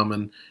might be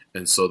coming,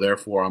 and so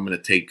therefore I'm going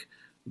to take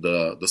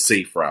the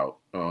safe route.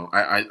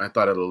 I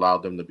thought it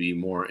allowed them to be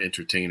more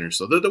entertainers.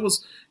 So there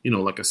was,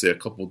 like I say, a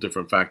couple of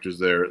different factors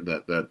there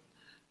that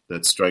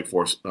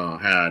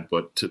Strikeforce had.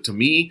 But to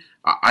me,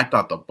 I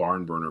thought the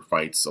barn burner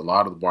fights, a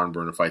lot of the barn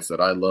burner fights that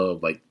I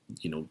love, like,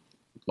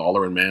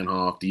 Lawler and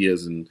Manhoff,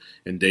 Diaz and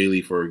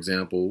Daly, for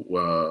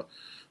example,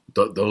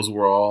 those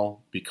were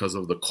all because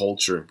of the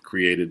culture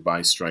created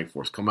by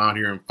Strikeforce. Come out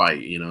here and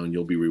fight, and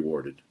you'll be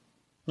rewarded.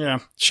 Yeah,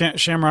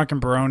 Shamrock and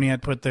Baroni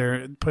had put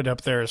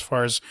up there as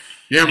far as.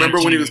 Yeah, remember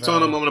when he was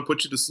telling him, "I'm going to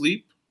put you to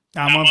sleep"?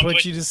 I'm gonna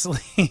put you to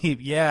sleep.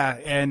 Yeah,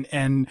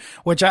 and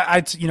which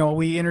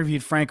we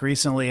interviewed Frank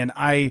recently, and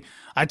I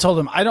told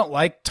him I don't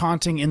like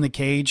taunting in the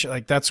cage.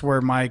 Like that's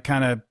where my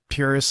kind of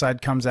purist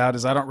side comes out.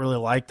 Is I don't really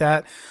like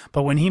that.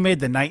 But when he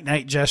made the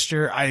night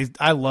gesture,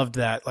 I loved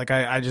that. Like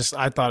I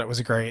thought it was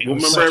great.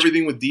 Remember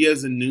everything with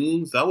Diaz and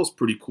Nunes? That was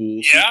pretty cool.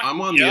 Yeah, See, I'm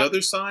on the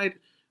other side.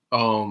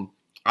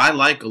 I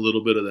like a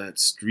little bit of that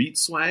street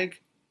swag.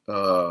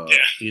 I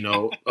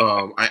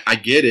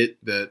get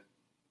it that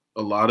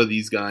a lot of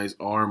these guys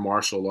are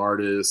martial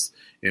artists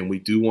and we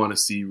do want to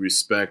see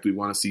respect. We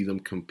want to see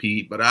them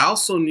compete. But I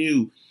also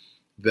knew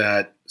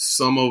that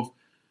some of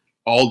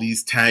all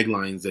these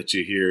taglines that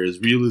you hear, as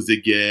real as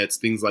it gets,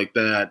 things like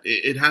that,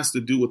 it has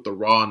to do with the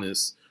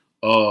rawness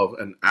of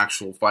an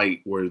actual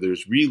fight where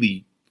there's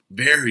really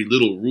very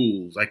little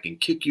rules. I can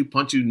kick you,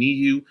 punch you, knee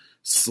you,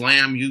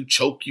 slam you,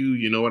 choke you,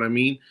 you know what I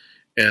mean?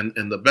 And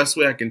the best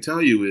way I can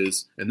tell you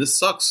is, and this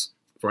sucks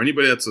for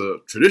anybody that's a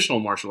traditional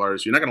martial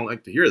artist, you're not going to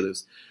like to hear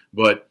this,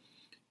 but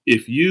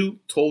if you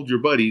told your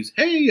buddies,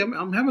 hey,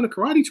 I'm having a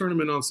karate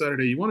tournament on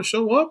Saturday, you want to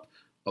show up?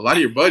 A lot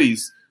of your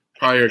buddies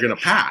probably are going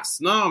to pass.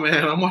 No,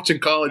 man, I'm watching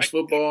college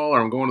football or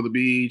I'm going to the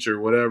beach or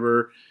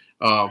whatever.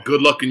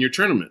 Good luck in your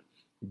tournament.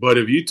 But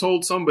if you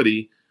told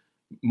somebody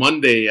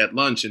Monday at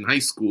lunch in high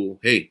school,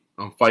 hey,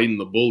 I'm fighting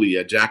the bully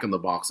at Jack in the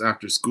Box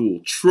after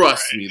school,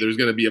 trust me, there's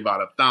going to be about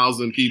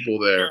 1,000 people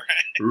there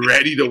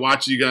ready to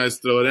watch you guys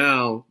throw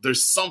down.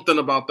 There's something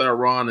about that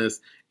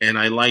rawness, and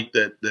I like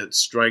that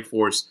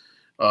Strikeforce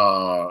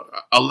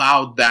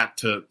allowed that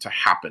to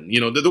happen.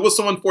 You know, there was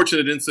some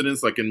unfortunate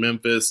incidents like in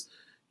Memphis,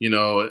 you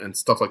know, and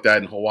stuff like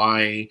that in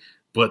Hawaii.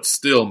 But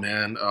still,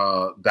 man,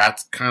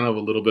 that's kind of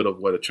a little bit of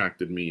what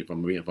attracted me, if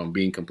I'm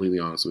being completely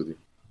honest with you.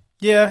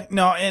 Yeah,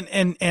 no,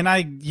 and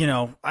I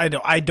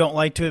don't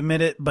like to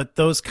admit it, but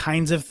those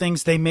kinds of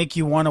things, they make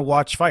you want to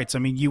watch fights. I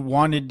mean, you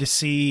wanted to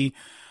see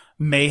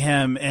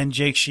Mayhem and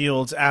Jake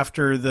Shields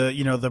after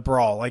the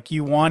brawl. Like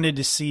you want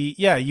to see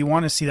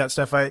that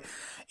stuff. I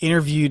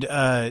interviewed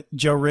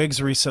Joe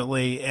Riggs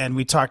recently, and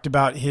we talked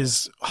about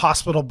his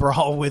hospital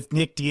brawl with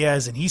Nick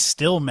Diaz, and he's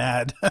still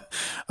mad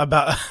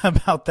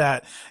about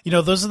that. You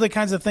know, those are the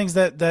kinds of things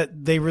that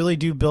they really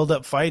do build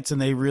up fights, and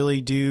they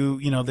really do,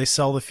 you know, they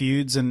sell the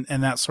feuds and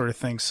that sort of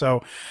thing.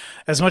 So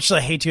as much as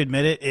I hate to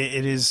admit it,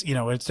 it is, you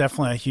know, it's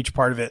definitely a huge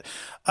part of it.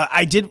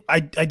 I did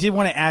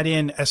want to add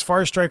in, as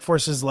far as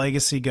Strikeforce's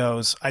legacy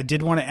goes, I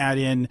did want to add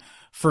in,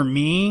 for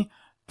me,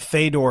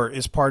 Fedor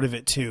is part of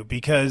it too,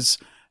 because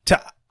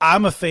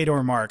I'm a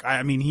Fedor mark.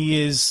 I mean,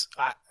 he is,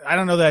 I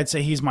don't know that I'd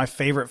say he's my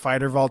favorite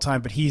fighter of all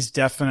time, but he's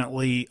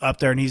definitely up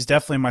there, and he's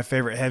definitely my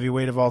favorite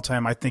heavyweight of all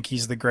time. I think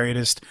he's the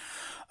greatest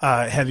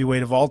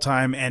heavyweight of all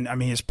time. And I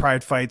mean, his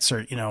Pride fights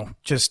are, you know,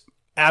 just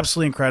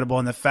absolutely incredible.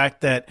 And the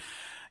fact that,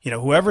 you know,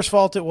 whoever's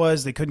fault it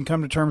was, they couldn't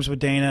come to terms with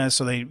Dana.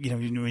 So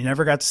we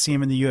never got to see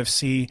him in the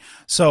UFC.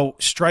 So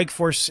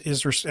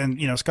Strikeforce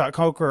and, you know, Scott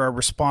Coker are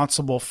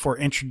responsible for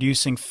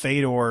introducing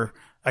Fedor,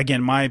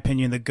 again, my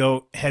opinion, the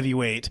GOAT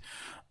heavyweight,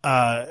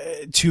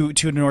 to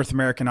a North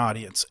American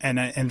audience.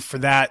 And for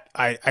that,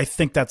 I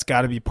think that's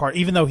got to be part,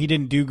 even though he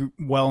didn't do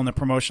well in the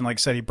promotion. Like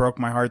I said, he broke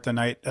my heart the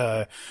night,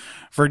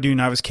 Verdun,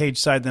 I was cage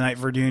side the night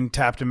Verdun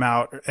tapped him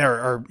out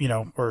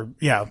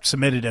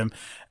submitted him.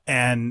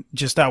 And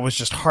that was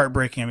just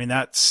heartbreaking. I mean,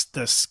 that's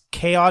this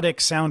chaotic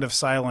sound of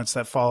silence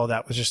that followed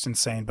that was just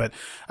insane. But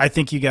I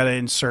think you got to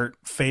insert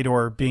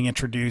Fedor being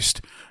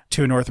introduced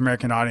to a North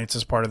American audience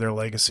as part of their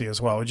legacy as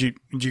well. Would you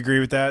agree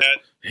with that?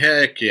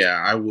 Heck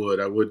yeah, I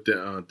would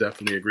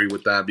definitely agree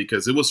with that,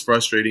 because it was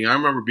frustrating. I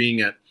remember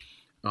being at,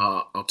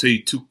 I'll tell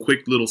you two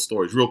quick little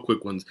stories, real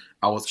quick ones.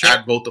 I was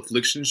at both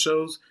Affliction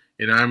shows,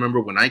 and I remember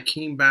when I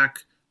came back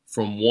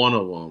from one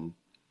of them,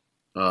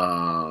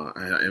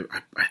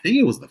 I think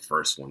it was the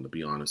first one, to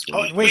be honest with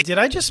you. Oh, wait, did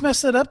I just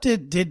mess that up?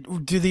 Did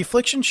the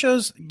Affliction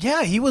shows?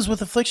 Yeah, he was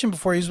with Affliction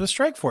before he was with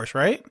Strikeforce,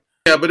 right?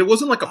 Yeah, but it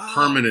wasn't like a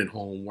permanent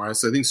home.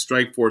 Whereas I think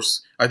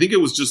Strikeforce, I think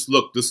it was just,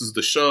 look, this is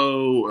the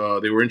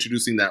show. They were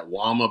introducing that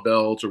WAMA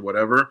belt or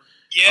whatever.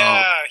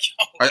 Yeah.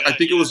 I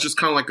think it was just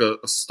kind of like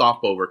a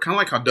stopover, kind of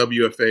like how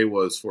WFA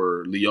was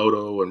for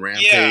Lyoto and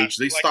Rampage. Yeah,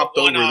 they like stopped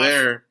over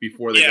there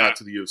before they got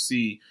to the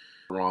UFC.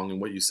 Wrong in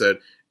what you said.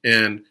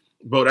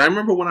 But I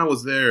remember when I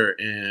was there,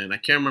 and I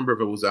can't remember if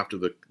it was after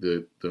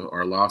the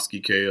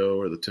Arlovsky KO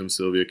or the Tim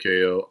Sylvia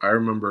KO. I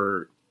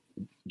remember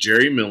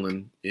Jerry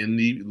Millen in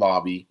the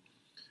lobby.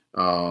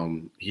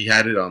 He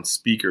had it on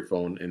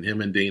speakerphone, and him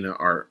and Dana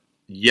are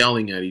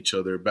yelling at each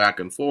other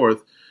back and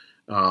forth.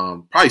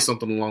 Probably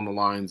something along the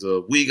lines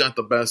of, "We got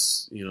the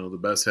best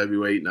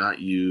heavyweight, not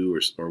you,"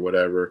 or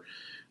whatever.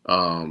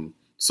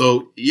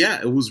 So yeah,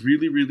 it was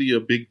really, really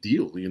a big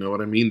deal. You know what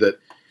I mean? That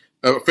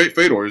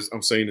Fedor,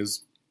 I'm saying,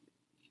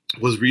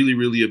 was really,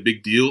 really a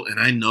big deal. And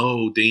I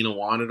know Dana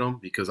wanted him,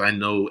 because I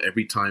know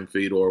every time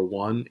Fedor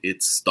won,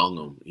 it stung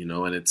him, you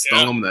know, and it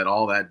stung him that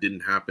all that didn't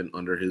happen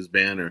under his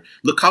banner.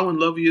 Look how in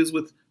love he is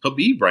with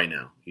Khabib right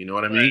now. You know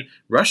what I mean?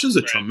 Russia's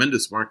a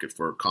tremendous market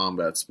for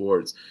combat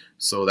sports.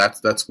 So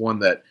that's one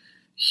that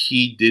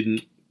he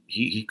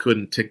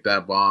couldn't tick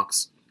that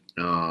box.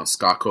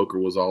 Scott Coker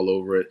was all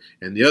over it.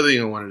 And the other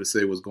thing I wanted to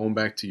say was, going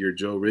back to your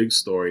Joe Riggs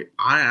story,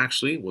 I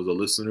actually was a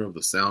listener of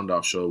the Sound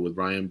Off Show with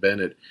Ryan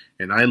Bennett,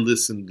 and I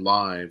listened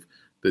live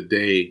the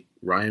day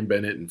Ryan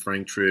Bennett and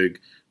Frank Trigg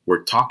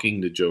were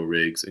talking to Joe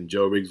Riggs, and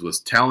Joe Riggs was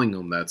telling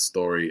them that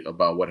story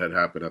about what had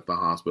happened at the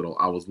hospital.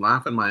 I was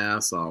laughing my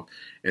ass off.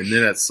 And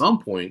then at some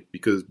point,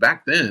 because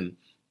back then,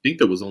 I think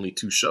there was only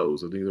 2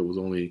 shows. I think there was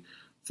only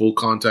Full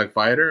Contact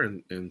Fighter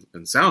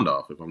and Sound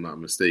Off, if I'm not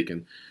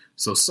mistaken.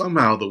 So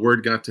somehow the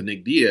word got to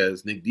Nick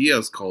Diaz. Nick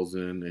Diaz calls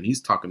in, and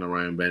he's talking to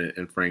Ryan Bennett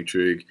and Frank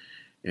Trigg,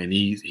 and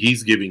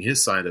he's giving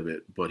his side of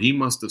it. But he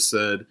must have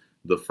said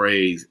the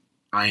phrase,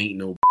 "I ain't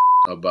no,"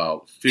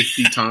 about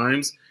 50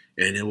 times,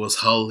 and it was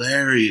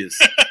hilarious,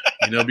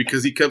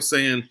 because he kept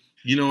saying,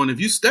 and if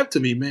you step to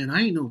me, man,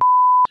 I ain't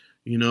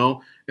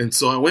no, And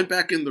so I went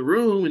back in the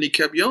room, and he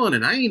kept yelling,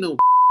 and I ain't no.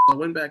 I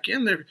went back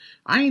in there.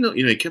 I ain't know,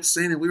 he kept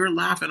saying it. We were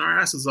laughing our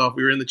asses off.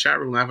 We were in the chat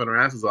room laughing our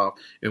asses off.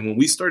 And when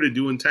we started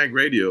doing tag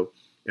radio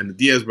and the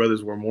Diaz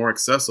brothers were more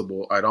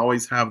accessible, I'd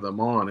always have them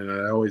on, and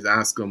I'd always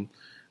ask them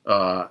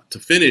to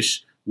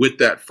finish with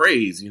that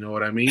phrase. You know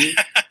what I mean?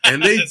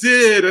 And they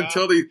did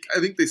until I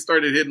think they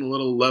started hitting a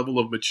little level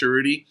of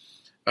maturity.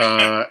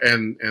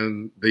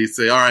 And they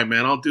say, all right,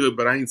 man, I'll do it,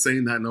 but I ain't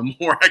saying that no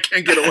more. I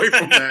can't get away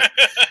from that.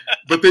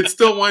 But they'd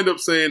still wind up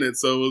saying it.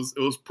 So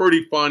it was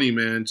pretty funny,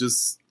 man.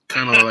 Just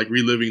kind of like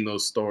reliving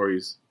those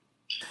stories.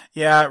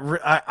 Yeah,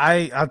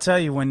 I'll tell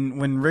you,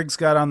 when Riggs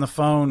got on the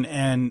phone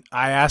and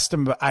I asked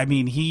him, I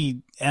mean,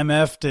 he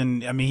MF'd,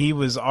 and I mean,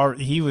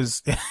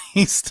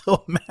 he's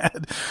still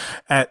mad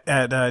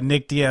at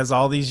Nick Diaz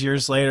all these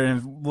years later.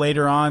 And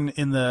later on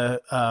in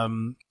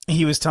the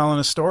he was telling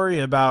a story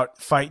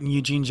about fighting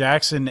Eugene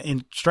Jackson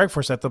in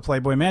Strikeforce at the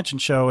Playboy Mansion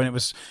show, and it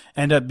was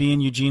ended up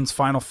being Eugene's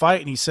final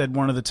fight. And he said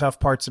one of the tough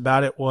parts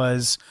about it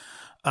was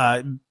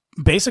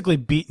basically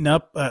beating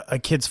up a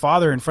kid's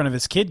father in front of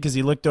his kid, because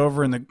he looked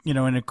over in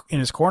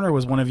his corner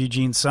was one of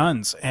Eugene's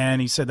sons,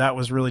 and he said that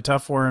was really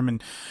tough for him,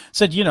 and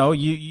said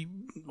you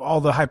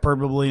all the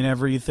hyperbole and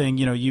everything,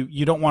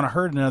 you don't want to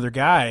hurt another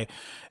guy.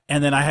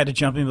 And then I had to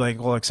jump in and be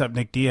like, well, except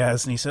Nick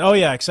Diaz. And he said, oh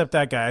yeah, except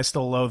that guy, I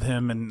still loathe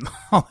him and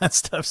all that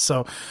stuff.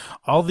 So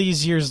all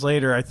these years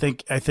later, I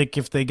think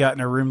if they got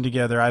in a room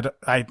together,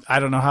 I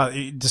don't know how,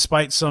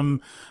 despite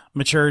some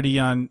maturity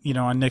on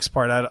Nick's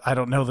part, I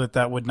don't know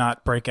that would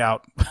not break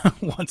out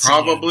once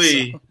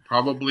again, so.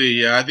 Probably,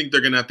 yeah. I think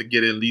they're gonna have to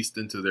get at least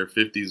into their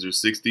 50s or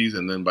 60s,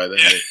 and then by then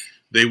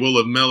they will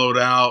have mellowed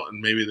out,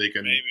 and maybe they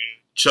can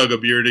chug a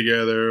beer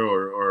together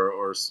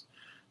or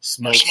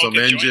smoke some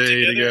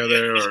NJ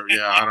together, or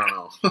I don't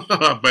know.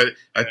 But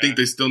I think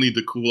they still need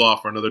to cool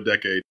off for another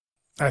decade.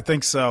 I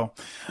think so.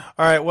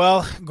 All right.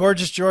 Well,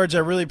 Gorgeous George, I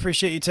really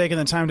appreciate you taking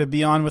the time to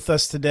be on with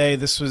us today.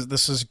 This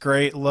was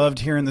great. Loved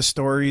hearing the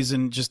stories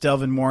and just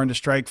delving more into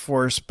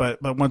Strikeforce. But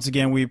once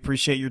again, we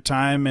appreciate your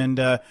time, and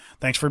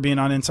thanks for being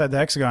on Inside the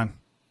Hexagon.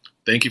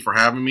 Thank you for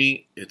having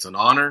me. It's an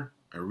honor.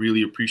 I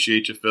really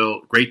appreciate you,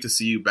 Phil. Great to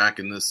see you back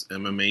in this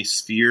MMA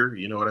sphere.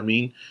 You know what I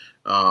mean?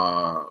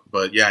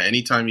 But yeah,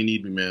 anytime you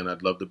need me, man,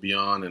 I'd love to be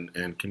on,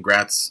 and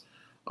congrats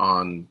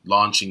on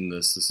launching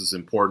this. This is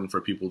important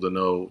for people to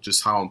know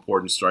just how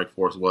important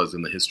Strikeforce was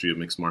in the history of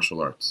mixed martial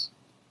arts.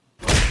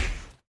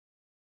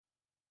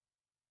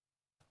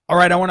 All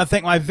right, I want to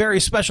thank my very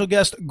special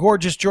guest,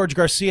 Gorgeous George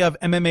Garcia of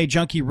MMA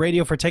Junkie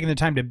Radio, for taking the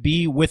time to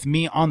be with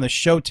me on the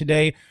show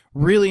today.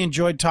 Really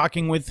enjoyed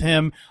talking with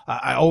him.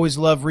 I always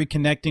love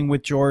reconnecting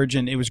with George,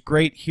 and it was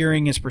great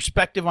hearing his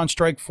perspective on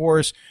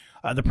Strikeforce,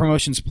 the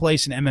promotion's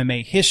place in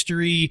MMA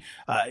history,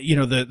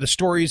 the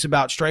stories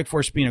about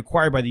Strikeforce being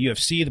acquired by the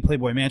UFC, the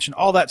Playboy Mansion,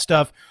 all that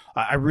stuff.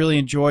 I really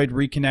enjoyed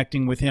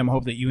reconnecting with him.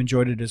 Hope that you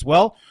enjoyed it as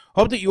well.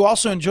 Hope that you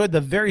also enjoyed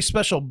the very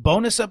special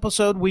bonus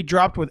episode we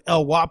dropped with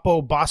El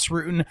Guapo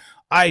Bosrutan.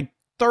 I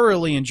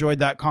thoroughly enjoyed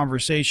that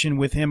conversation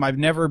with him. I've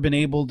never been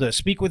able to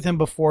speak with him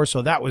before,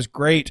 so that was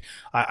great.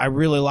 I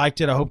really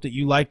liked it. I hope that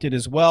you liked it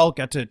as well.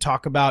 Got to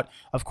talk about,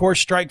 of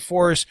course,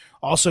 Strikeforce.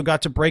 Also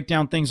got to break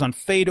down things on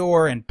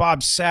Fedor and Bob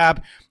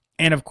Sapp.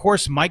 And, of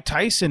course, Mike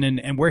Tyson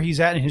and where he's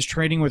at in his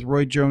training with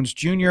Roy Jones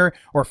Jr.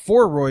 or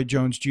for Roy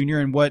Jones Jr.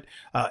 and what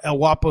El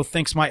Guapo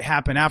thinks might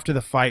happen after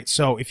the fight.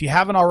 So if you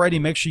haven't already,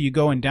 make sure you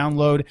go and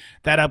download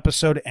that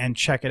episode and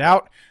check it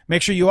out.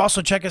 Make sure you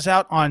also check us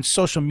out on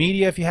social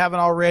media if you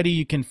haven't already.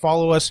 You can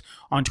follow us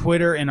on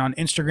Twitter and on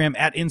Instagram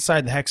at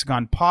Inside the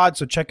Hexagon Pod.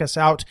 So check us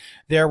out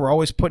there. We're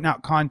always putting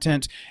out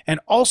content. And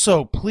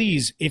also,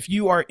 please, if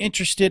you are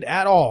interested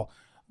at all,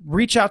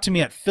 reach out to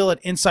me at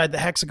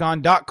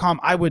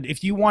phil@insidethehexagon.com.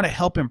 If you want to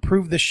help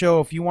improve the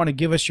show, if you want to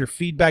give us your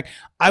feedback,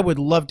 I would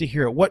love to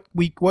hear it. What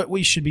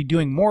we should be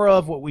doing more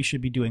of, what we should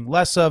be doing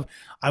less of.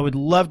 I would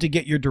love to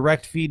get your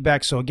direct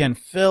feedback. So again,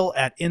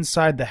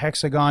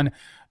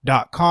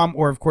 phil@insidethehexagon.com,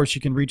 or of course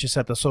you can reach us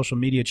at the social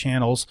media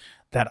channels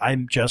that I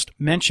just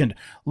mentioned.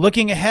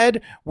 Looking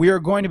ahead, we are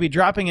going to be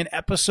dropping an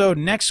episode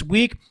next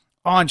week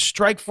on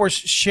Strikeforce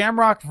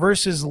Shamrock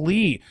versus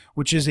Lee,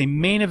 which is a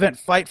main event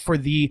fight for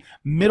the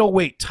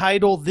middleweight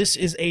title. This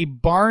is a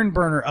barn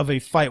burner of a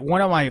fight, one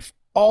of my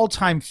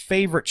all-time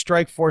favorite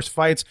Strikeforce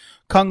fights.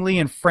 Cung Le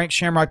and Frank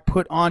Shamrock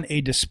put on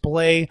a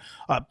display,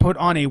 put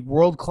on a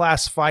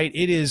world-class fight.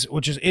 It is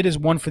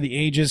one for the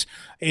ages.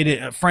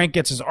 Frank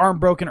gets his arm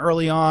broken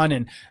early on,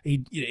 and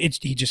he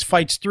just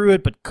fights through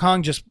it. But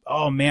Cung just,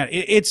 oh man,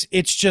 it's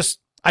just.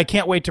 I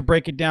can't wait to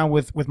break it down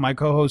with my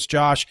co-host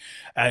Josh.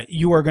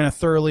 You are going to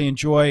thoroughly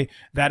enjoy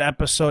that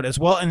episode as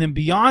well. And then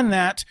beyond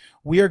that,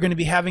 we are going to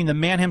be having the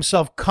man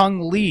himself,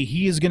 Cung Le.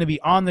 He is going to be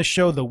on the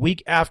show the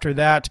week after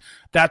that.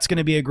 That's going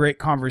to be a great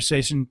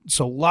conversation.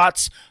 So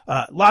lots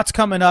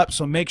coming up.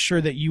 So make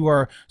sure that you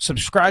are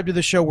subscribed to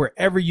the show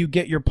wherever you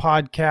get your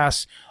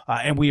podcasts.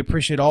 And we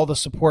appreciate all the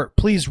support.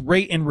 Please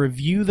rate and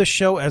review the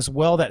show as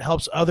well. That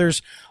helps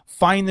others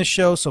find the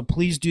show. So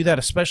please do that,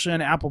 especially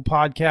on Apple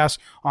Podcasts,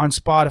 on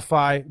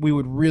Spotify. We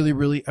would really,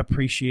 really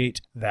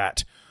appreciate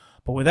that.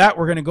 But with that,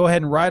 we're going to go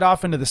ahead and ride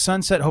off into the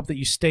sunset. Hope that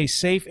you stay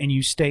safe and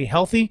you stay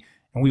healthy.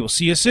 And we will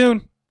see you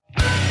soon.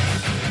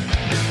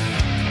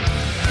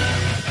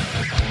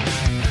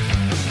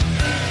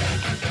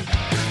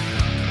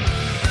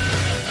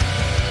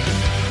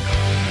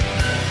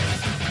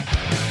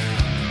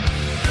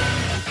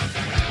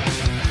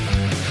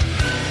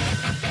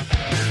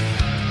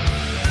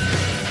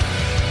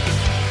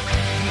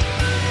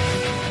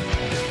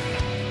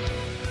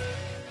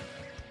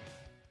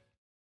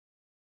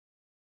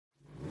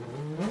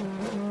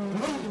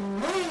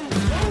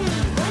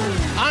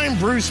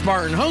 Bruce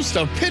Martin, host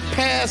of Pit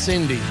Pass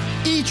Indy.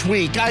 Each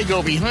week, I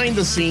go behind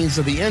the scenes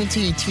of the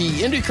NTT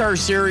IndyCar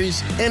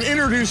Series and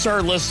introduce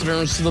our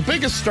listeners to the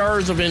biggest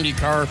stars of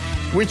IndyCar,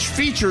 which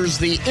features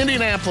the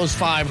Indianapolis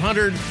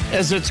 500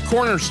 as its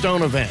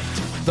cornerstone event.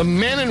 The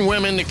men and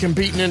women that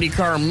compete in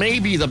IndyCar may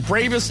be the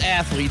bravest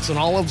athletes in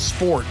all of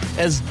sport,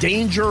 as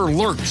danger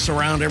lurks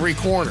around every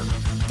corner.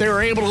 They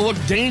are able to look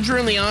danger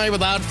in the eye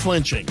without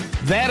flinching.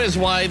 That is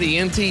why the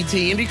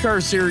NTT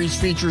IndyCar Series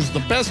features the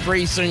best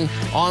racing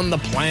on the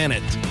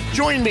planet.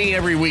 Join me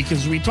every week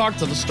as we talk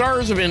to the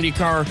stars of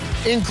IndyCar,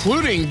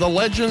 including the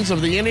legends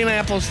of the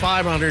Indianapolis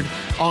 500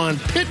 on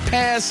Pit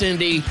Pass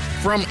Indy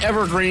from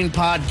Evergreen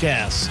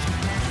Podcast.